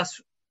think all of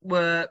us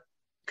were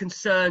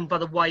concerned by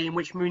the way in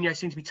which Mourinho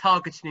seemed to be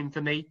targeting him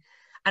for me.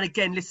 And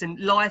again, listen,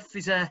 life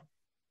is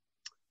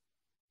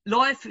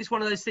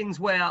one of those things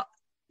where,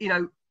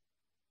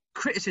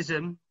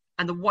 criticism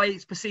and the way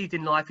it's perceived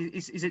in life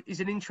is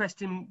an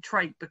interesting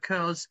trait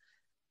because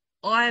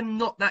I am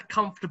not that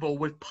comfortable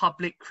with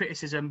public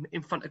criticism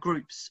in front of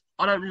groups.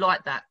 I don't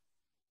like that.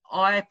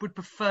 I would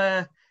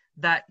prefer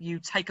that you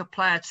take a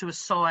player to a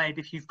side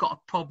if you've got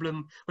a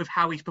problem with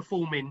how he's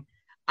performing,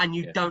 and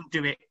you don't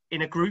do it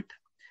in a group.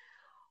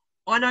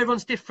 I know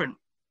everyone's different.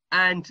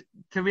 And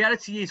the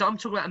reality is, I'm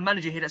talking about a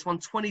manager here that's won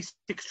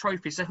 26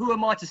 trophies. So who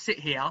am I to sit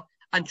here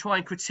and try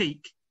and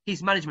critique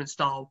his management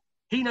style?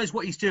 He knows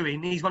what he's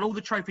doing. He's won all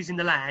the trophies in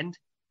the land.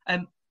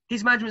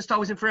 His management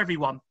style isn't for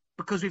everyone,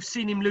 because we've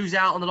seen him lose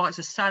out on the likes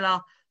of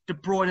Salah, De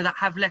Bruyne, that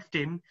have left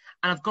him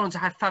and have gone on to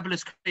have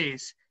fabulous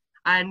careers.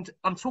 And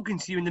I'm talking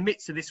to you in the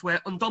midst of this, where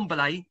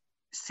Ndombele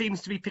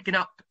seems to be picking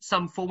up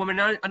some form. I mean,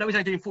 I know he's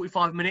only doing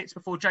 45 minutes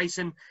before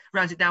Jason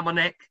rounds it down my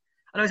neck.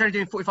 I know he's only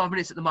doing 45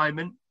 minutes at the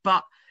moment,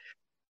 but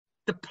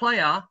the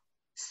player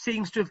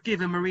seems to have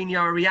given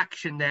Mourinho a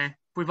reaction there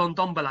with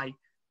Ndombele.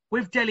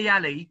 With Dele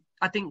Alli,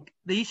 I think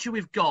the issue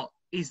we've got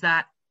is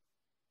that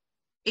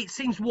it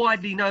seems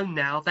widely known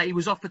now that he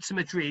was offered to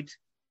Madrid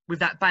with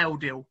that Bale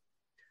deal.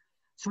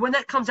 So when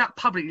that comes out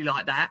publicly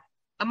like that,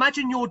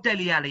 imagine you're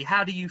Dele Alli.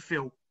 How do you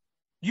feel?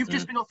 You've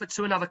just been offered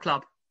to another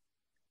club.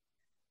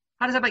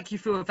 How does that make you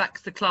feel if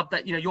that's the club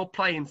that you're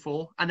playing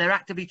for and they're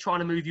actively trying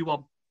to move you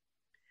on?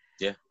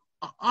 Yeah.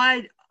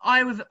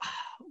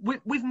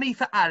 With me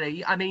for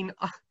Ali, I mean,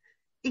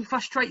 he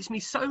frustrates me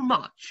so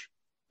much,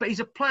 but he's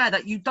a player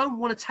that you don't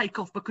want to take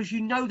off because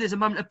you know there's a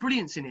moment of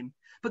brilliance in him.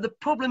 But the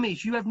problem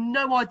is you have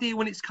no idea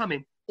when it's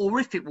coming or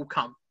if it will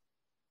come.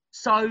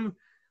 So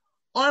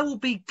I will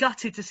be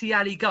gutted to see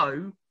Ali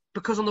go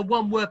because on the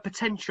one word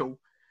potential.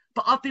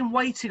 But I've been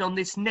waiting on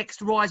this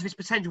next rise of his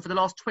potential for the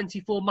last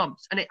 24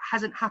 months and it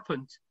hasn't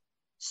happened.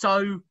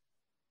 So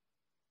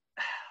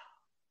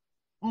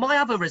my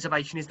other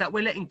reservation is that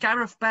we're letting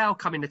Gareth Bale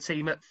come in the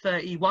team at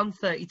 31,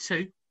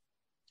 32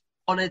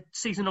 on a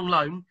season-long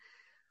loan.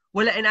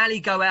 We're letting Ali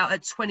go out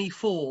at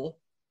 24,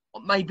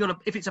 maybe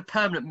if it's a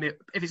permanent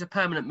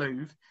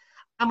move.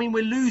 I mean,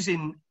 we're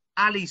losing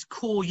Ali's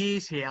core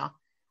years here.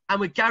 And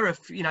with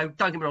Gareth, don't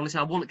get me wrong, listen,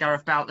 I want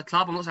Gareth Bale at the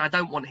club. I'm not saying I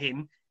don't want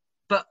him.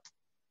 But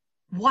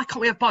why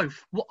can't we have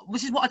both?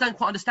 This is what I don't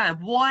quite understand.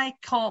 Why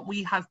can't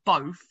we have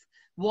both?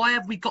 Why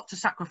have we got to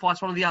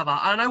sacrifice one or the other?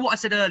 I know what I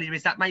said earlier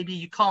is that maybe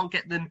you can't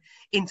get them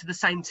into the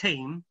same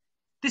team.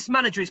 This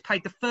manager is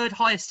paid the third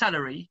highest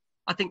salary,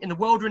 I think, in the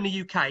world or in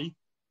the UK.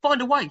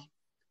 Find a way.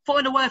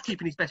 Find a way of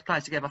keeping his best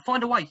players together.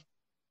 Find a way.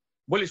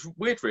 Well, it's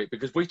weird, Rick,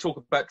 because we talk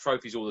about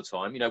trophies all the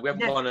time. We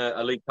haven't won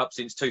a League Cup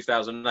since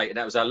 2008, and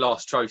that was our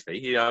last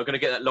trophy. I'm going to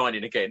get that line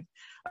in again.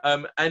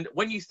 And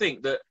when you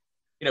think that,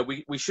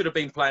 we should have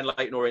been playing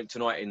Leyton Orient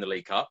tonight in the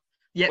League Cup.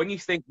 Yep. When you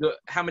think that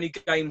how many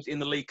games in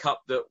the League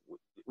Cup that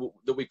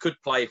we could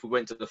play if we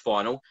went to the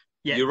final,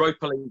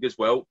 Europa League as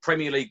well,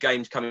 Premier League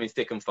games coming in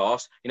thick and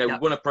fast. We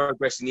want to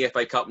progress in the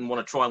FA Cup and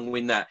want to try and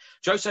win that.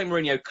 Jose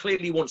Mourinho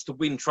clearly wants to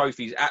win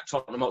trophies at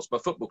Tottenham Hotspur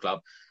Football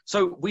Club.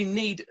 So we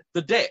need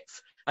the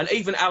depth. And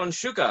even Alan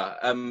Sugar,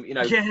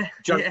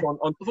 joked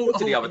on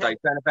Twitter the other day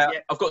saying about,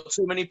 I've got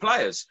too many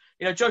players.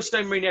 Jose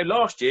Mourinho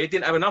last year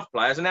didn't have enough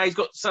players and now he's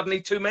got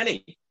suddenly too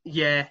many.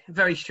 Yeah,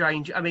 very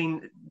strange. I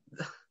mean,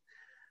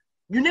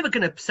 you're never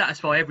going to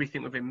satisfy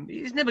everything with him.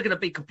 He's never going to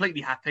be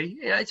completely happy.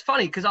 It's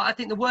funny because I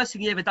think the worst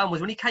thing he ever done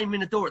was when he came in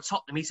the door at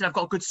Tottenham, he said, I've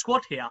got a good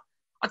squad here.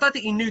 I don't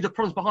think he knew the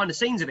problems behind the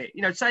scenes of it.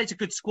 To say it's a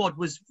good squad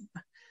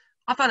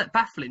I found it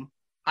baffling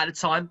at the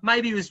time.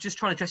 Maybe he was just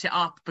trying to dress it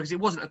up because it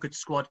wasn't a good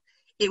squad.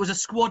 It was a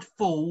squad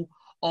full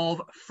of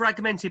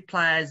fragmented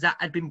players that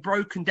had been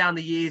broken down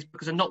the years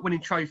because of not winning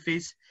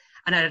trophies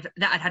and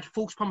that had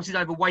false promises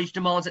over wage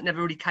demands that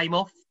never really came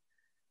off.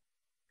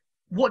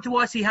 What do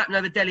I see happen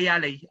over Dele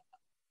Alli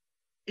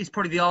is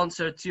probably the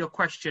answer to your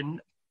question.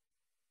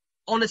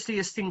 Honestly,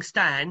 as things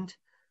stand,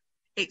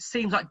 it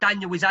seems like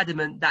Daniel is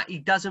adamant that he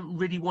doesn't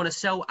really want to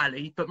sell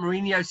Ali, but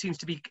Mourinho seems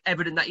to be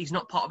evident that he's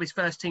not part of his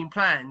first team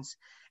plans.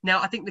 Now,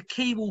 I think the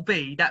key will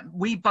be that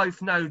we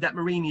both know that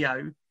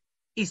Mourinho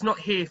is not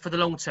here for the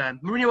long term.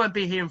 Mourinho won't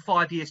be here in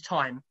 5 years'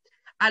 time.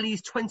 Ali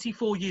is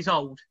 24 years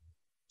old.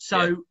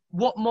 So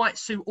what might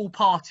suit all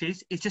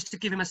parties is just to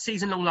give him a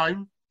season-long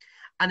loan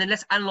and then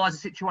let's analyse the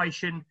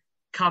situation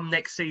come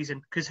next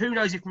season. Because who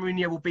knows if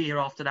Mourinho will be here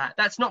after that.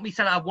 That's not me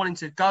saying I want him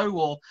to go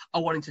or I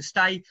want him to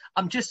stay.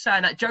 I'm just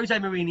saying that Jose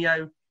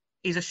Mourinho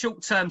is a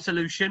short-term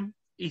solution.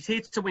 He's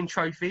here to win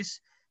trophies.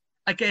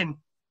 Again,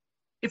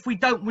 if we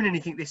don't win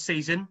anything this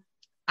season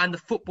and the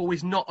football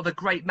is not of a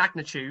great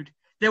magnitude,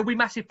 there'll be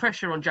massive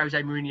pressure on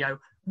Jose Mourinho,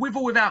 with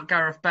or without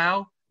Gareth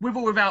Bale, with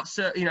or without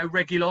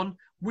Reguilon,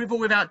 with or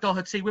without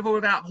Doherty, with or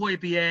without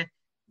Højbjerg,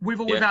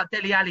 with or without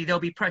Dele Alli, there'll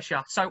be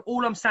pressure. So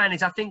all I'm saying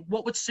is I think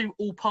what would suit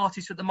all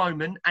parties at the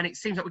moment, and it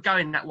seems like we're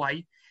going that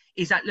way,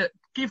 is that, look,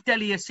 give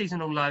Dele a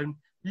season on loan,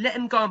 let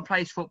him go and play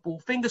his football.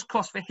 Fingers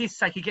crossed for his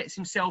sake he gets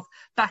himself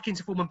back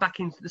into form and back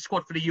into the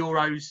squad for the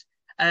Euros.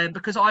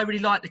 Because I really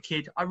like the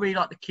kid.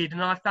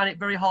 And I found it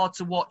very hard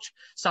to watch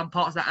some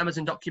parts of that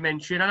Amazon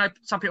documentary. And I know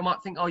some people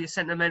might think, oh, you're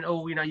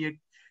sentimental, you're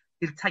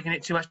taking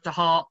it too much to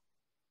heart.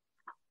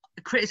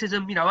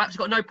 criticism, you know, I've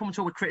got no problem at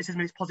all with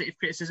criticism if it's positive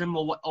criticism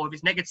or if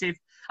it's negative.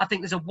 I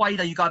think there's a way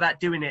that you go about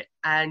doing it.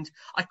 And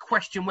I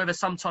question whether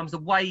sometimes the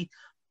way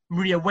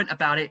Mourinho went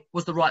about it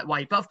was the right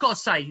way. But I've got to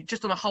say,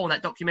 just on a whole, in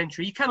that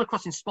documentary, he came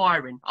across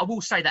inspiring. I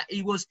will say that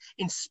he was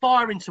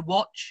inspiring to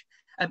watch.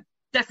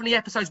 Definitely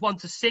episodes 1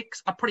 to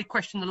 6. I probably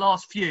questioned the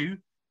last few,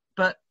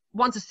 but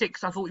 1 to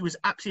 6, I thought he was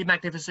absolutely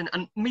magnificent.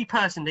 And me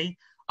personally,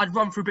 I'd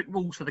run through brick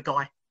walls for the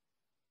guy.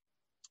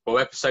 Well,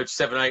 episodes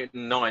 7, 8,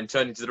 and 9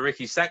 turned into the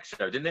Ricky Sacks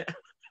show, didn't it?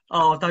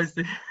 Oh, those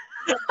two.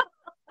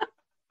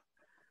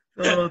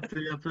 Oh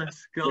dear,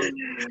 bless God.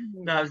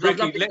 No, it was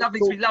Ricky,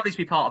 lovely to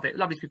be part of it.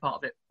 Lovely to be part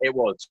of it. It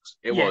was.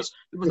 It was.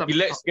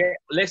 Ricky,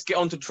 let's get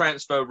on to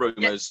transfer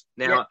rumours.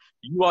 Now,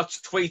 you are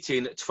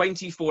tweeting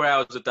 24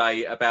 hours a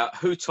day about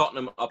who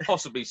Tottenham are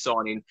possibly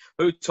signing,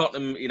 who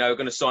Tottenham, you know, are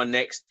going to sign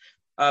next.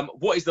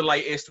 What is the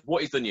latest?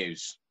 What is the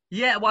news?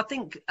 Yeah, well, I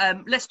think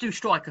let's do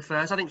striker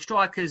first. I think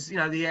strikers, you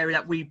know, the area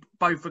that we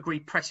both agree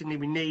pressingly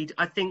we need.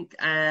 I think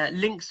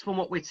links from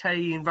what we're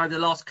saying over the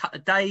last couple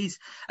of days,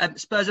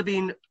 Spurs are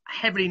being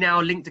heavily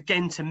now linked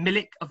again to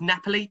Milik of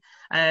Napoli.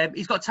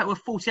 He's got a total of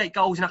 48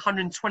 goals in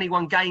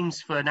 121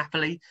 games for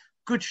Napoli.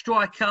 Good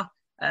striker.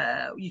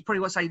 You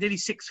probably want to say nearly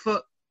 6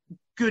 foot.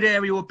 Good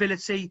aerial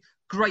ability.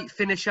 Great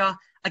finisher.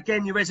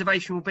 Again, your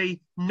reservation will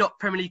be not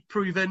Premier League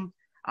proven.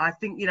 I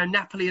think, you know,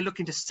 Napoli are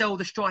looking to sell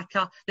the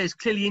striker. There's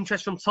clearly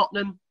interest from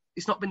Tottenham.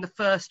 It's not been the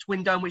first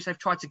window in which they've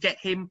tried to get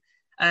him.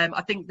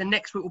 I think the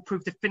next week will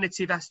prove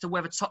definitive as to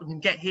whether Tottenham can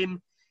get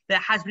him. There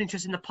has been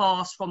interest in the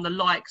past from the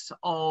likes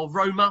of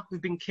Roma, who've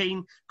been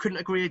keen, couldn't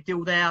agree a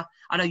deal there.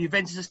 I know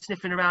Juventus are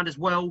sniffing around as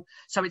well.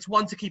 So it's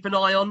one to keep an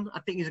eye on. I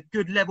think he's a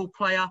good level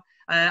player.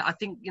 I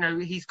think, you know,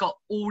 he's got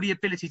all the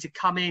ability to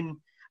come in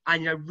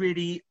and, you know,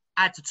 really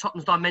add to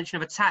Tottenham's dimension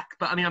of attack.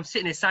 But, I mean, I'm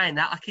sitting here saying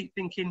that. I keep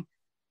thinking,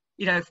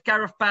 you know, if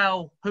Gareth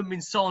Bale,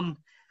 Heung-min Son,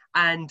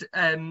 and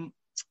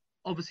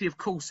obviously, of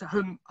course,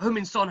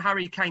 Heung-min Son,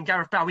 Harry Kane,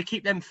 Gareth Bale, we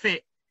keep them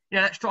fit, you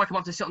know, that striker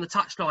wants to sit on the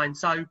touchline.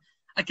 So,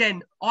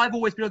 again, I've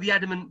always been on the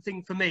adamant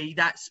thing for me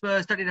that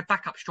Spurs don't need a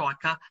backup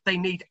striker. They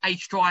need a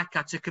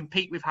striker to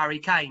compete with Harry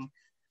Kane.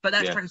 But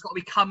that striker's got to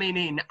be coming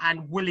in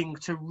and willing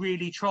to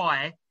really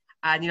try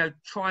and, you know,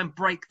 try and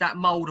break that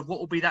mould of what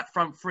will be that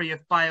front three of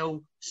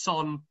Bale,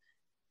 Son,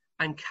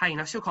 and Kane.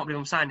 I still can't believe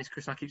I'm saying this,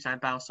 Chris. I keep saying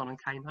Bale, Son,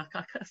 and Kane.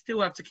 I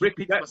still have to keep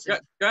Ricky,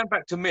 going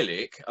back to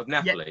Milik of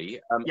Napoli,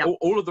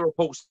 all of the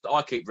reports that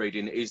I keep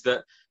reading is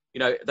that, you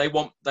know, they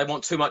want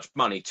too much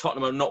money.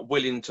 Tottenham are not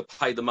willing to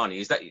pay the money.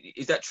 Is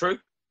that true?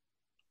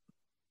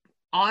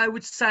 I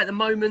would say at the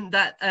moment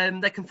that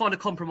they can find a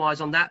compromise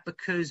on that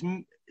because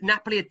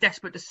Napoli are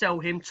desperate to sell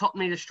him.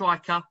 Tottenham need a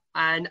striker,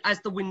 and as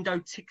the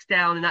window ticks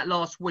down in that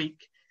last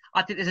week,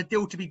 I think there's a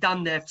deal to be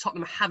done there if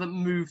Tottenham haven't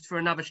moved for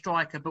another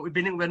striker. But we've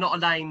been in with a lot of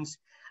names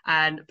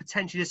and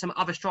potentially there's some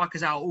other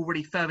strikers out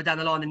already further down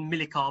the line in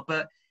Milik.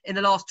 But in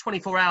the last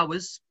 24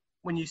 hours,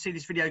 when you see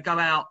this video go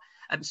out,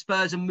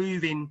 Spurs are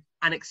moving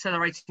and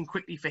accelerating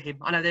quickly for him.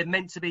 I know they're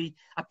meant to be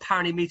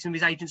apparently meeting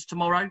with his agents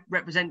tomorrow,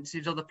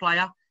 representatives of the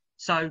player.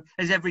 So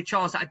there's every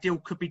chance that a deal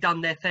could be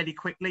done there fairly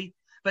quickly.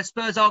 But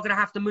Spurs are going to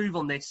have to move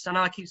on this. And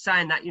I keep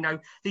saying that, you know,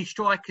 these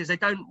strikers, they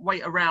don't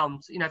wait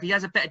around. You know, if he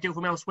has a better deal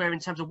from elsewhere in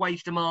terms of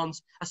wage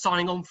demands, a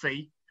signing on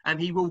fee,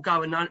 he will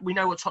go. And we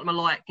know what Tottenham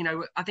are like. You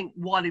know, I think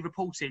widely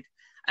reported,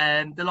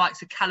 the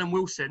likes of Callum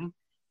Wilson.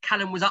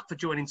 Callum was up for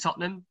joining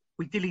Tottenham.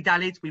 We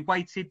dilly-dallied, we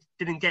waited,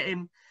 didn't get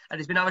him. And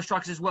there's been other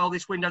strikers as well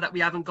this window that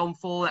we haven't gone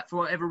for, that for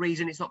whatever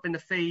reason it's not been the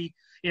fee.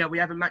 You know, we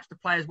haven't matched the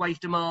players' wage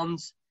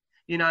demands.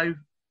 You know,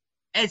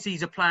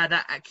 Ezzy's a player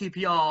that at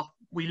QPR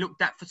we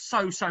looked at for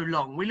so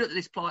long. We looked at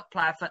this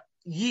player for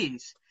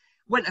years.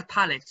 Went to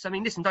Palace. I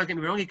mean, listen, don't get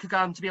me wrong. He could go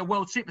on to be a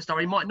world superstar.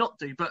 He might not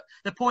do. But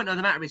the point of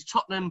the matter is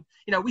Tottenham,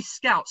 you know, we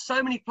scout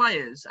so many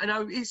players. I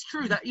know it's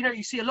true that, you know,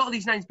 you see a lot of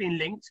these names being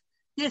linked.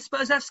 Yes,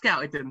 Spurs have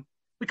scouted them.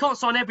 We can't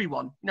sign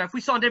everyone. You know, if we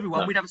signed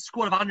everyone, we'd have a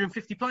squad of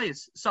 150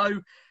 players. So,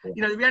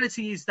 you know, the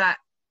reality is that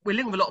we're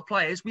linked with a lot of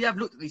players. We have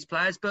looked at these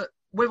players, but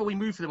whether we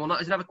move for them or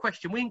not is another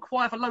question. We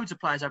inquire for loads of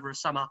players over the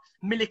summer.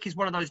 Milik is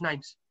one of those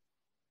names.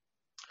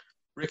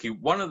 Ricky,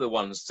 one of the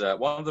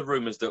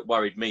rumours that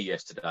worried me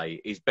yesterday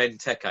is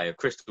Benteke of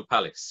Crystal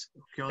Palace.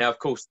 Oh, now, of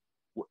course,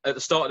 at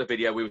the start of the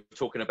video, we were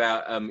talking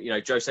about, you know,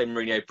 Jose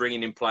Mourinho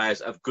bringing in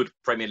players of good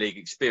Premier League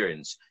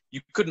experience.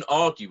 You couldn't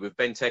argue with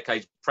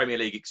Benteke's Premier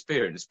League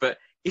experience, but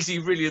is he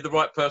really the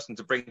right person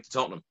to bring to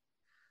Tottenham?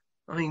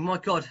 I mean, my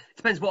God, it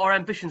depends what our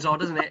ambitions are,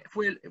 doesn't it? If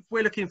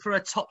we're looking for a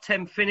top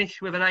 10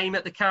 finish with an aim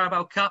at the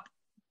Carabao Cup,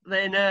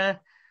 then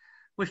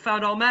we've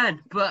found our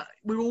man. But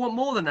we will want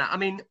more than that. I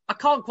mean, I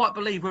can't quite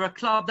believe we're a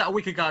club that a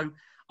week ago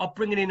are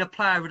bringing in a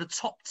player with the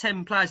top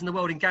 10 players in the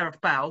world in Gareth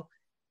Bale.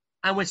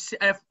 And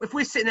if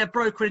we're sitting there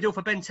brokering a deal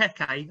for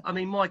Benteke, I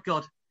mean, my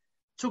God,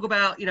 talk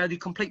about, you know, the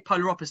complete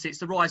polar opposites,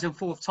 the rise and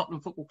fall of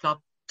Tottenham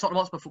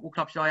Hotspur Football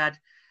Club, should I add.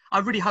 I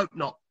really hope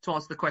not, to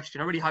answer the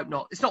question. I really hope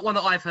not. It's not one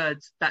that I've heard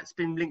that's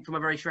been linked from a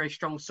very, very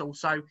strong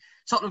source. So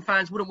Tottenham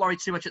fans wouldn't worry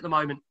too much at the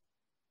moment.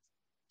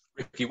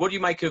 Ricky, what do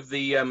you make of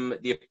the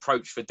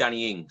approach for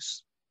Danny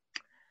Ings?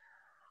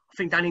 I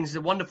think Danny Ings is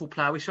a wonderful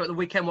player. We saw at the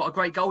weekend what a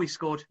great goal he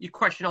scored. You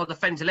question our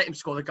defence to let him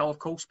score the goal, of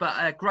course, but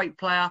a great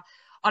player.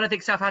 I don't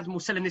think Southampton will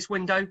sell in this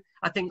window.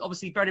 I think,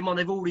 obviously, bearing in mind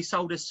they've already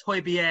sold us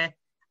Højbjerg,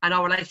 and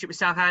our relationship with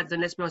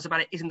Southampton, let's be honest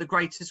about it, isn't the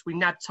greatest. We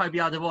nabbed Toby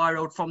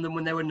Alderweireld from them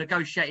when they were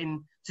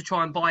negotiating to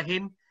try and buy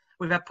him.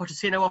 We've had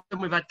Pochettino off them,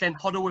 we've had Glenn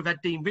Hoddle, we've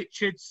had Dean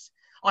Richards.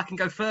 I can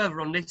go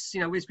further on this. You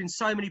know, there's been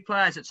so many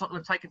players that Tottenham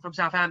have taken from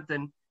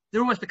Southampton.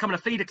 They're almost becoming a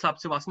feeder club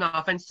to us, no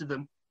offence to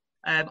them.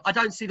 I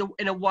don't see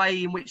in a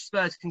way in which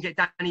Spurs can get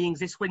Danny Ings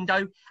this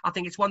window. I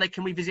think it's one they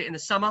can revisit in the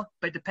summer,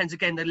 but it depends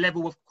again the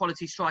level of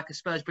quality striker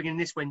Spurs bring in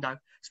this window.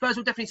 Spurs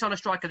will definitely sign a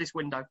striker this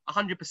window,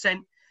 100%.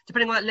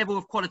 Depending on that level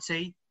of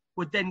quality,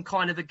 would then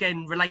kind of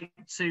again relate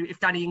to if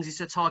Danny Ings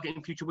is a target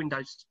in future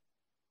windows.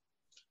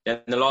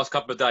 In the last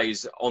couple of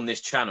days on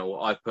this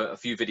channel, I've put a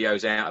few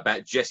videos out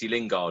about Jesse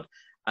Lingard,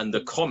 and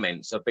the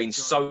comments have been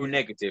so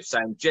negative,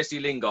 saying Jesse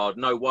Lingard,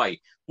 no way.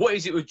 What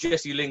is it with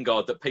Jesse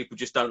Lingard that people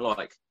just don't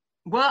like?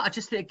 Well, I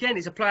just think, again,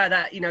 he's a player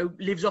that, you know,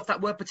 lives off that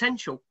word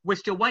potential. We're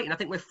still waiting. I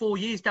think we're 4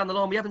 years down the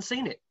line. We haven't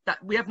seen it.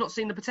 That we have not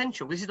seen the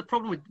potential. This is the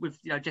problem with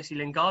you know, Jesse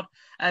Lingard.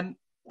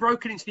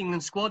 Broken into the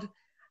England squad,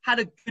 had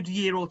a good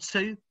year or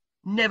two,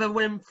 never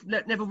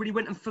really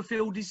went and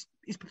fulfilled his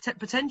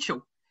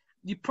potential.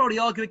 You'd probably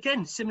argue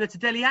again, similar to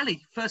Dele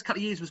Alli. First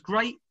couple of years was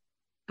great,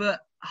 but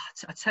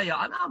I tell you,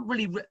 I'm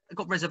really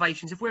got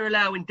reservations. If we're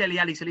allowing Dele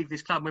Alli to leave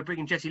this club and we're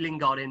bringing Jesse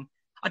Lingard in,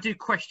 I do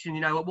question,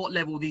 you know, at what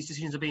level these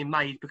decisions are being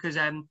made, because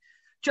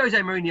Jose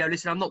Mourinho,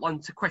 listen, I'm not one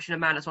to question a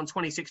man that's won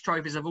 26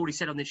 trophies, I've already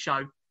said on this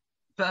show.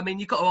 But, I mean,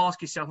 you've got to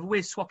ask yourself, if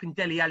we're swapping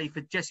Dele Alli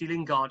for Jesse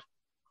Lingard,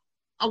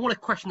 I want to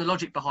question the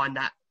logic behind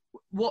that.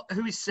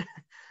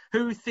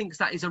 Who thinks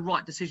that is a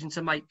right decision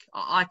to make?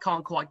 I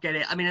can't quite get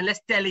it. I mean, unless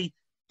Dele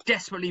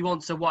desperately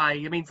wants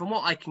away. I mean, from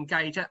what I can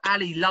gauge,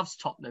 Ali loves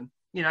Tottenham.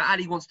 You know,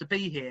 Ali wants to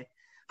be here.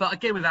 But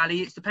again, with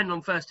Ali, it's dependent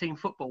on first-team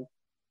football.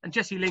 And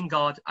Jesse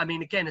Lingard, I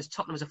mean, again, as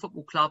Tottenham as a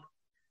football club,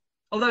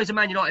 although he's a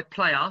Man United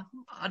player,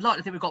 I'd like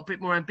to think we've got a bit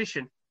more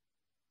ambition.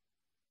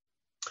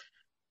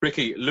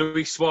 Ricky,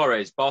 Luis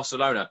Suarez,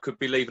 Barcelona, could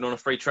be leaving on a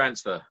free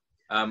transfer.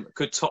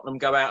 Could Tottenham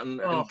go out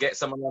and get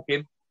someone like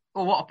him?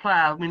 Oh, what a player.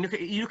 I mean,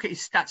 you look at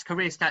his stats,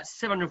 career stats,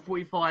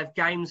 745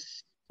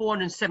 games,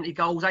 470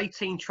 goals,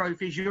 18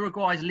 trophies,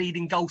 Uruguay's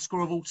leading goal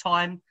scorer of all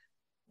time.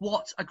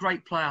 What a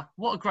great player.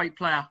 What a great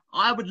player.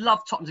 I would love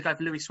Tottenham to go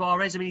for Luis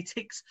Suarez. I mean, he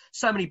ticks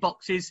so many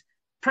boxes.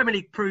 Premier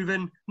League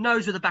proven,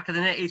 knows where the back of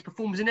the net is,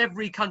 performs in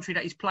every country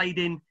that he's played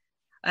in.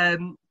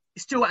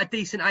 Still at a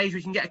decent age,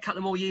 we can get a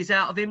couple more years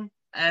out of him.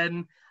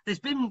 There's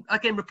been,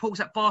 again, reports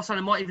that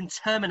Barcelona might even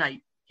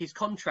terminate his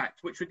contract,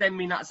 which would then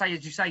mean, like, say,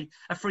 as you say,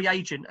 a free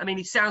agent. I mean,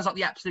 he sounds like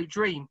the absolute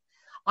dream.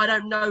 I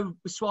don't know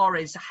with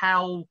Suarez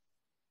how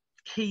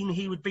keen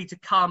he would be to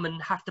come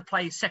and have to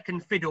play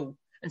second fiddle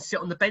and sit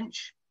on the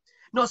bench.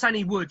 Not saying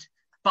he would,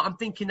 but I'm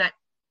thinking that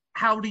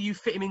how do you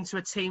fit him into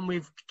a team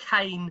with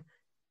Kane,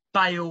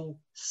 Bale,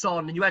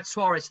 Son, and you add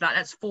Suarez to that,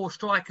 that's 4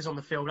 strikers on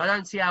the field. I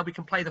don't see how we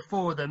can play the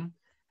 4 of them.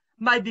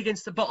 Maybe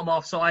against the bottom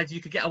half sides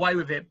you could get away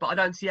with it, but I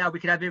don't see how we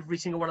could have every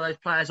single one of those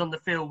players on the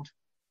field.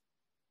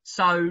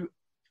 So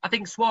I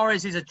think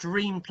Suarez is a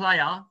dream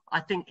player. I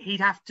think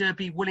he'd have to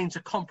be willing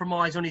to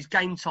compromise on his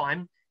game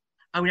time,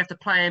 and we'd have to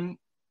pay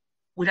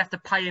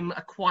him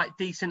a quite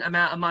decent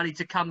amount of money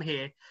to come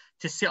here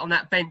to sit on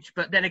that bench.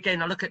 But then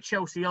again, I look at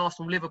Chelsea,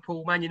 Arsenal,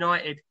 Liverpool, Man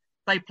United.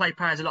 They play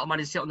players a lot of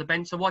money to sit on the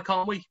bench, so why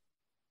can't we?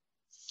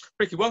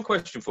 Ricky, one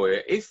question for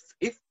you. If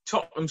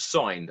Tottenham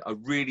signed a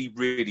really,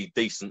 really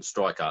decent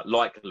striker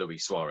like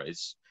Luis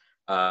Suarez,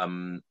 you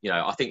know,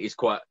 I think it's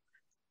quite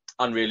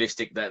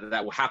unrealistic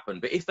that will happen.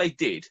 But if they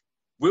did,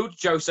 will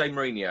Jose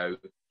Mourinho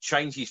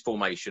change his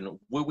formation?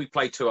 Will we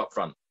play 2 up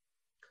front?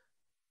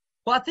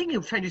 Well, I think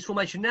he'll change his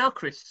formation now,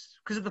 Chris,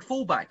 because of the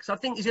fullbacks. I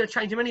think he's going to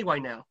change them anyway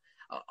now.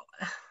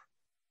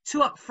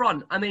 2 up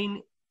front, I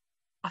mean,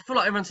 I feel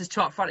like everyone says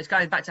 2 up front. It's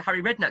going back to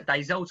Harry Redknapp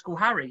days, old school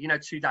Harry, you know,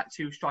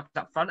 2 strikers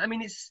up front. I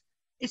mean, it's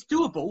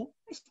doable.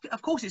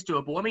 Of course it's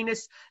doable. I mean,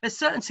 there's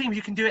certain teams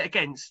you can do it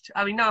against.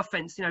 I mean, no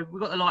offence, you know,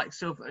 we've got the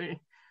likes of, I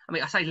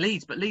mean, I say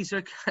Leeds, but Leeds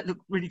look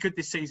really good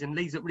this season.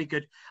 Leeds look really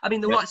good. I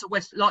mean, the likes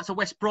of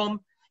West Brom,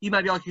 you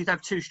maybe argue you'd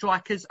have 2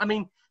 strikers. I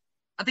mean,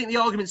 I think the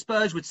argument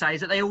Spurs would say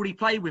is that they already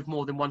play with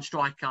more than 1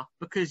 striker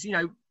because, you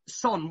know,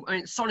 Son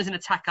is an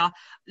attacker.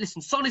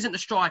 Listen, Son isn't a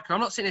striker.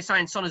 I'm not sitting there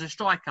saying Son is a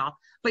striker,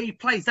 but he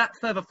plays that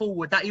further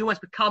forward that he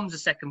almost becomes a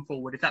second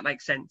forward, if that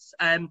makes sense.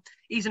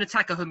 He's an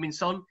attacker, Heung-min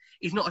Son.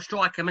 He's not a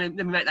striker. I mean,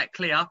 let me make that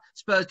clear.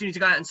 Spurs do need to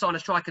go out and sign a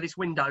striker this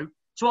window.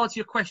 To answer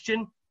your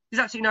question,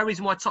 there's absolutely no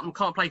reason why Tottenham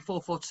can't play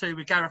 4-4-2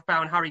 with Gareth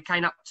Bale and Harry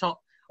Kane up top,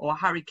 or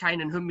Harry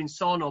Kane and Heung-min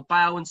Son, or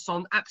Bale and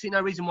Son. Absolutely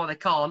no reason why they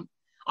can't.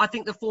 I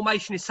think the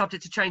formation is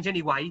subject to change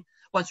anyway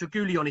once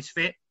Reguilón is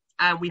fit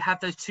and we have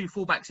those 2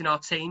 fullbacks in our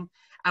team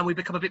and we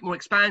become a bit more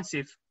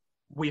expansive,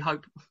 we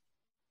hope.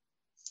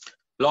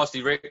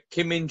 Lastly, Rick,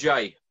 Kim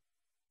Min-jae,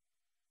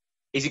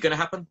 is it going to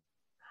happen?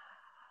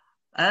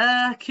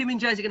 Kim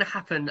Min-jae, is it going to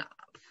happen?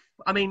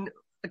 I mean,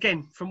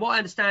 again, from what I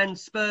understand,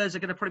 Spurs are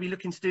going to probably be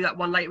looking to do that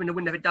one later in the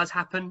window if it does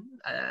happen.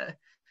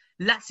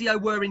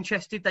 Lazio were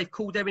interested. They've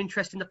called their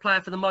interest in the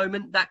player for the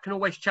moment. That can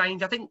always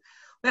change. I think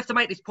we have to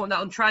make this point that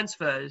on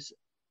transfers,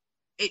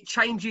 it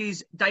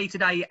changes day to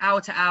day,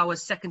 hour to hour,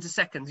 second to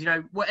second. You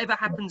know, whatever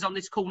happens on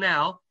this call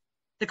now,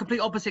 the complete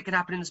opposite can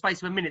happen in the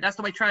space of a minute. That's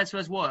the way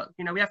transfers work.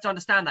 You know, we have to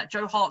understand that.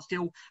 Joe Hart's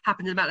deal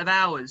happened in a matter of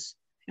hours.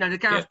 You know, the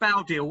Gareth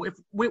Bale deal.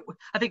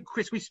 I think,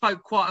 Chris, we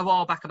spoke quite a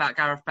while back about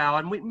Gareth Bale,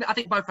 and I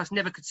think both of us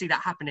never could see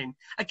that happening.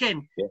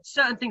 Again,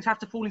 certain things have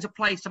to fall into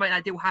place to make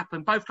that deal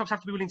happen. Both clubs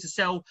have to be willing to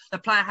sell. The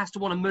player has to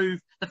want to move.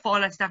 The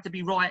finances have to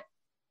be right.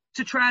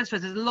 To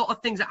transfers, there's a lot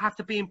of things that have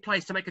to be in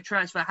place to make a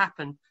transfer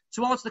happen.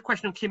 To answer the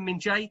question on Kim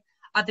Min-jae,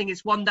 I think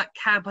it's one that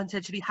can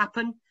potentially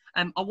happen.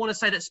 I want to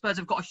say that Spurs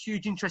have got a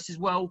huge interest as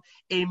well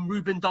in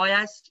Ruben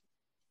Diaz.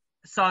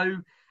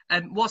 So,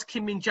 whilst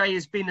Kim Min-jae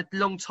has been a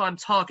long-time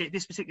target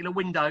this particular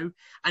window,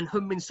 and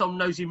Heung-min Son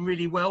knows him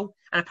really well,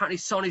 and apparently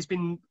Son has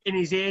been in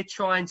his ear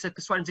trying to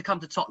persuade him to come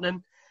to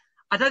Tottenham,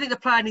 I don't think the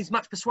player needs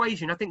much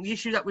persuasion. I think the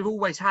issue that we've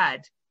always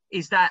had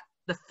is that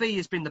the fee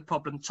has been the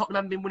problem. Tottenham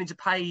haven't been willing to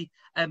pay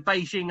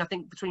Beijing, I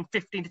think, between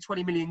 15 to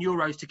 20 million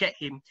euros to get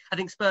him. I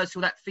think Spurs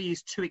feel that fee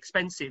is too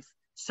expensive.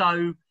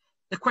 So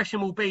the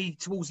question will be,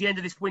 towards the end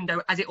of this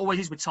window, as it always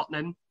is with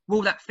Tottenham,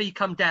 will that fee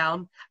come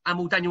down, and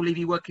will Daniel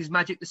Levy work his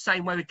magic the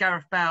same way with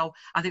Gareth Bale?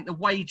 I think the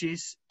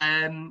wages,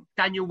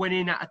 Daniel went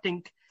in at, I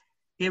think,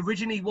 he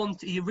originally was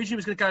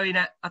going to go in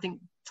at, I think,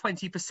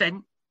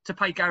 20% to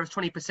pay Gareth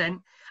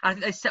 20%. I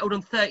think they settled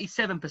on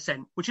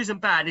 37%, which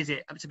isn't bad, is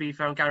it, to be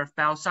fair, on Gareth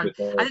Bale? So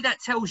I think that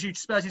tells you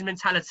Spurs'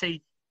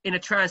 mentality in a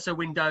transfer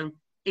window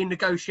in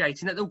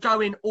negotiating, that they'll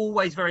go in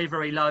always very,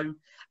 very low.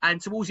 And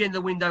towards the end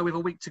of the window with a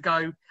week to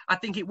go, I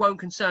think it won't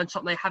concern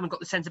Tottenham. They haven't got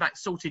the centre-back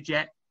sorted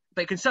yet.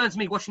 But it concerns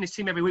me watching this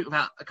team every week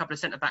without a couple of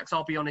centre-backs,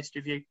 I'll be honest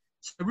with you.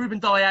 So Ruben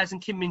Diaz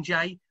and Kim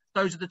Min-jae,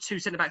 those are the two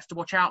centre-backs to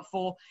watch out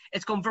for.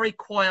 It's gone very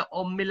quiet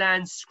on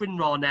Milan's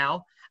Skriniar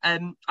now.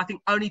 I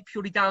think only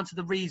purely down to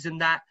the reason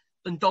that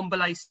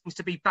Ndombele seems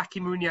to be back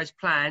in Mourinho's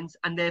plans,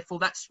 and therefore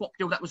that swap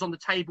deal that was on the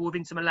table with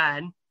Inter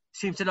Milan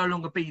seems to no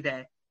longer be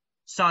there.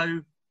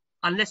 So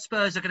unless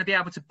Spurs are going to be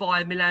able to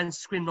buy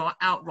Milan's Skriniar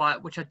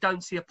outright, which I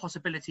don't see a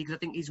possibility because I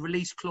think his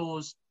release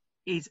clause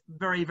is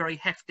very, very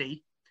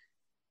hefty,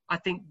 I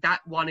think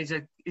that one is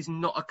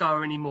not a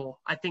goer anymore.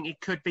 I think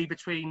it could be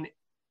between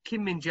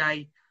Kim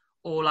Min-jae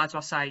or, as I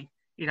say,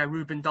 you know,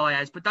 Ruben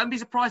Diaz. But don't be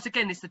surprised,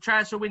 again, it's the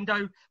transfer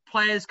window.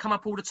 Players come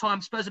up all the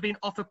time. Spurs are being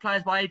offered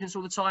players by agents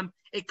all the time.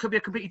 It could be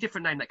a completely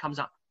different name that comes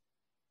up.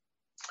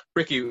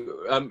 Ricky,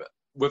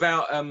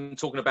 without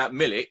talking about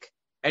Milik,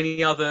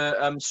 any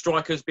other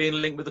strikers being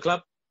linked with the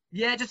club?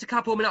 Yeah, just a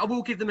couple. I mean, I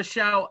will give them a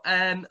shout.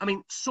 I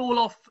mean,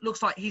 Sorloth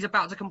looks like he's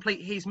about to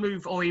complete his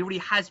move, or he already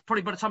has.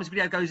 Probably by the time this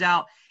video goes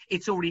out,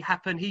 it's already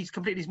happened. He's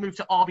completed his move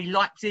to RB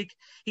Leipzig.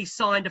 He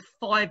signed a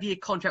 5-year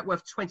contract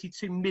worth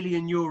 22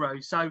 million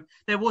euros. So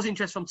there was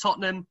interest from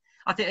Tottenham.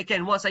 I think,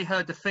 again, once they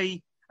heard the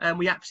fee,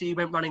 we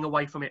absolutely went running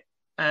away from it,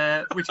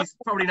 which is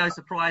probably no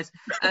surprise.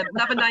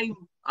 Another name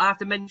I have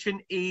to mention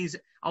is,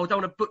 I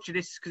don't want to butcher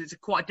this because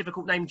it's quite a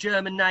difficult name,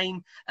 German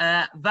name,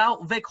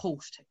 Val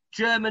Weghorst,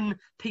 German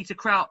Peter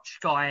Crouch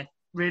guy,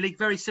 really,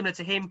 very similar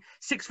to him,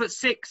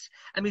 6'6",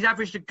 and he's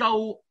averaged a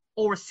goal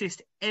or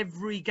assist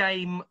every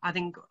game, I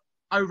think,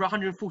 over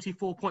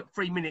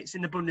 144.3 minutes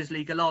in the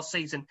Bundesliga last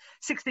season.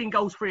 16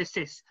 goals, 3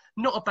 assists.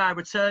 Not a bad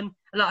return.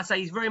 And like I say,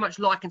 he's very much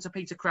likened to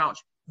Peter Crouch.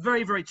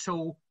 Very, very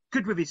tall,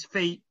 good with his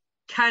feet,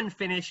 can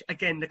finish.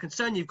 Again, the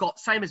concern you've got,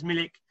 same as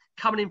Milik,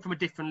 coming in from a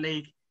different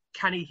league.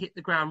 Can he hit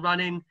the ground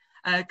running?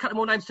 A couple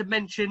more names to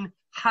mention.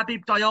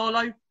 Habib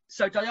Diallo.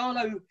 So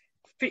Diallo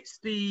fits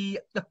the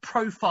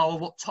profile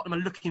of what Tottenham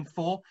are looking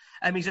for.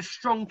 He's a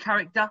strong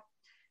character,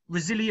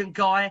 resilient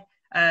guy.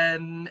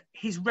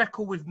 His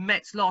record with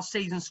Metz last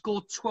season,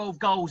 scored 12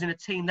 goals in a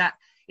team that,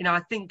 you know, I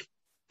think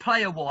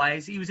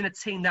player-wise, he was in a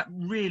team that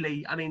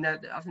really, I mean, I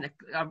think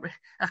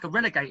like a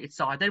relegated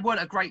side. They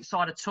weren't a great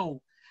side at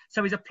all.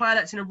 So he's a player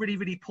that's in a really,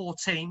 really poor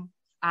team,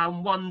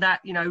 and one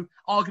that, you know,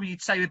 arguably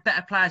you'd say with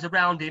better players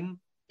around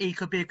him, he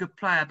could be a good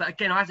player. But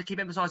again, I have to keep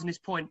emphasising this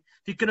point.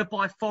 If you're going to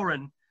buy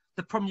foreign,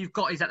 the problem you've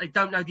got is that they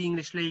don't know the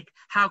English league.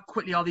 How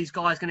quickly are these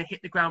guys going to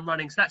hit the ground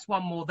running? So that's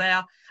one more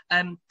there.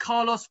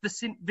 Carlos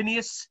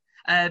Vinicius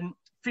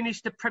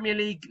finished the Premier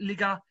League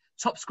Liga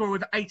top scorer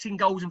with 18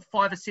 goals and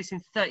 5 assists in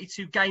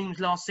 32 games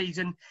last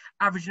season,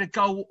 averaging a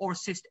goal or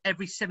assist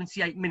every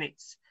 78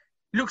 minutes.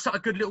 Looks like a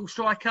good little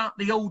striker.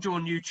 The older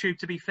on YouTube,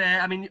 to be fair.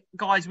 I mean,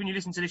 guys, when you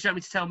listen to this, you don't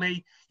need to tell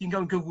me. You can go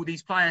and Google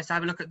these players to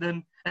have a look at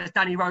them, as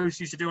Danny Rose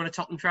used to do on a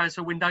Tottenham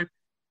transfer window.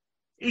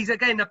 He's,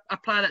 again, a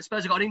player that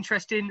Spurs have got an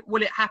interest in.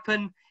 Will it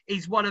happen?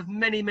 He's one of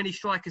many, many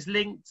strikers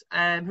linked.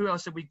 Who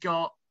else have we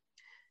got?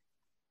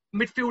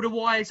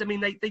 Midfielder-wise, I mean,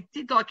 they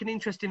did like an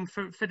interest in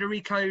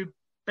Federico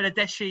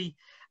Benedeschi,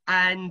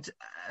 and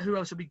who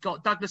else have we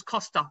got? Douglas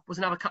Costa was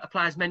another couple of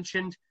players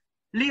mentioned.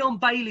 Leon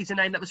Bailey's a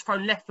name that was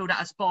thrown left field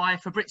at us by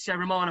Fabrizio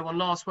Romano on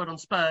Last Word on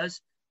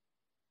Spurs.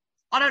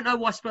 I don't know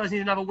why Spurs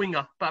need another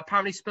winger, but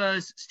apparently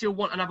Spurs still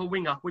want another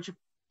winger, which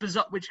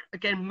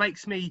again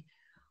makes me,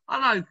 I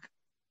don't know,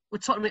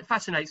 with Tottenham, it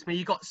fascinates me.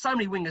 You've got so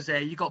many wingers there.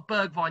 You've got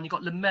Bergwijn, you've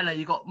got Lamela,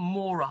 you've got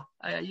Mora,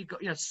 you've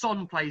got,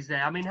 Son plays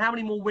there. I mean, how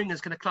many more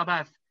wingers can the club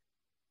have?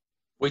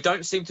 We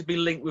don't seem to be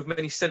linked with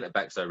many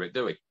centre-backs though, Rick,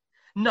 do we?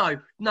 No,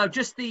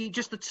 just the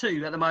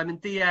two at the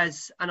moment,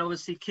 Diaz and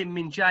obviously Kim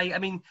Min-jae. I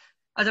mean,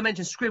 as I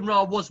mentioned,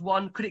 Skriniar was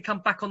one. Could it come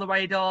back on the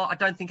radar? I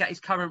don't think at his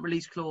current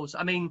release clause.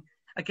 I mean,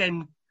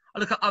 again, I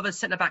look at other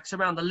centre-backs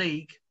around the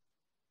league.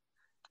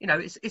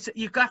 It's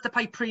you have to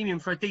pay premium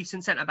for a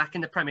decent centre-back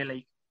in the Premier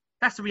League.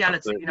 That's the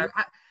reality.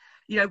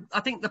 Absolutely. I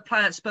think the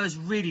player that Spurs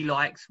really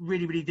liked,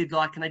 really did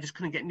like, and they just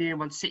couldn't get near him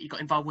once City got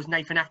involved, was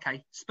Nathan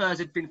Ake. Spurs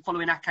had been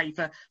following Ake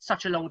for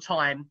such a long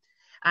time,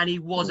 and he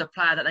was a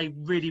player that they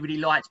really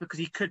liked because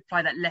he could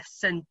play that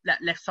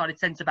left-sided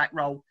centre-back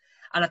role.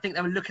 And I think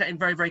they were looking at him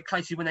very, very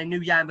closely when they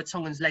knew Jan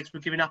Vertonghen's legs were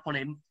giving up on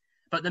him.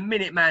 But the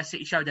minute Man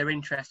City showed their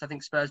interest, I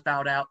think Spurs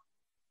bowed out.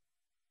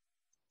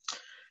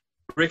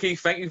 Ricky,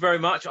 thank you very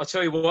much. I'll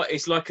tell you what,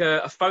 it's like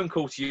a phone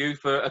call to you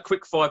for a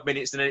quick 5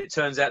 minutes and then it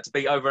turns out to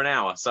be over an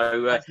hour.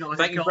 So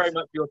thank you very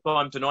much for your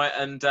time tonight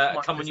and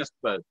come on you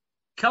Spurs.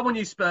 Come on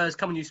you Spurs,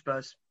 come on you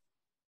Spurs.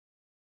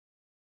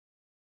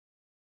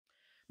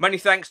 Many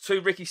thanks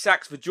to Ricky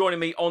Sachs for joining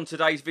me on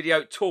today's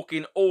video,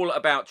 talking all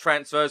about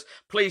transfers.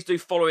 Please do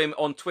follow him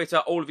on Twitter.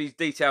 All of his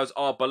details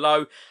are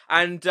below.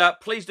 And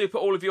please do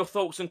put all of your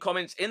thoughts and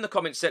comments in the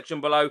comments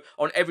section below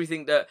on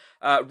everything that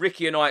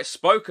Ricky and I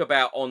spoke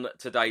about on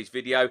today's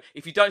video.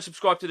 If you don't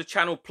subscribe to the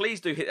channel,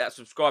 please do hit that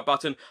subscribe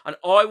button. And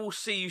I will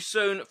see you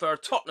soon for a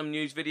Tottenham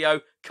news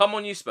video. Come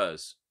on you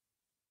Spurs.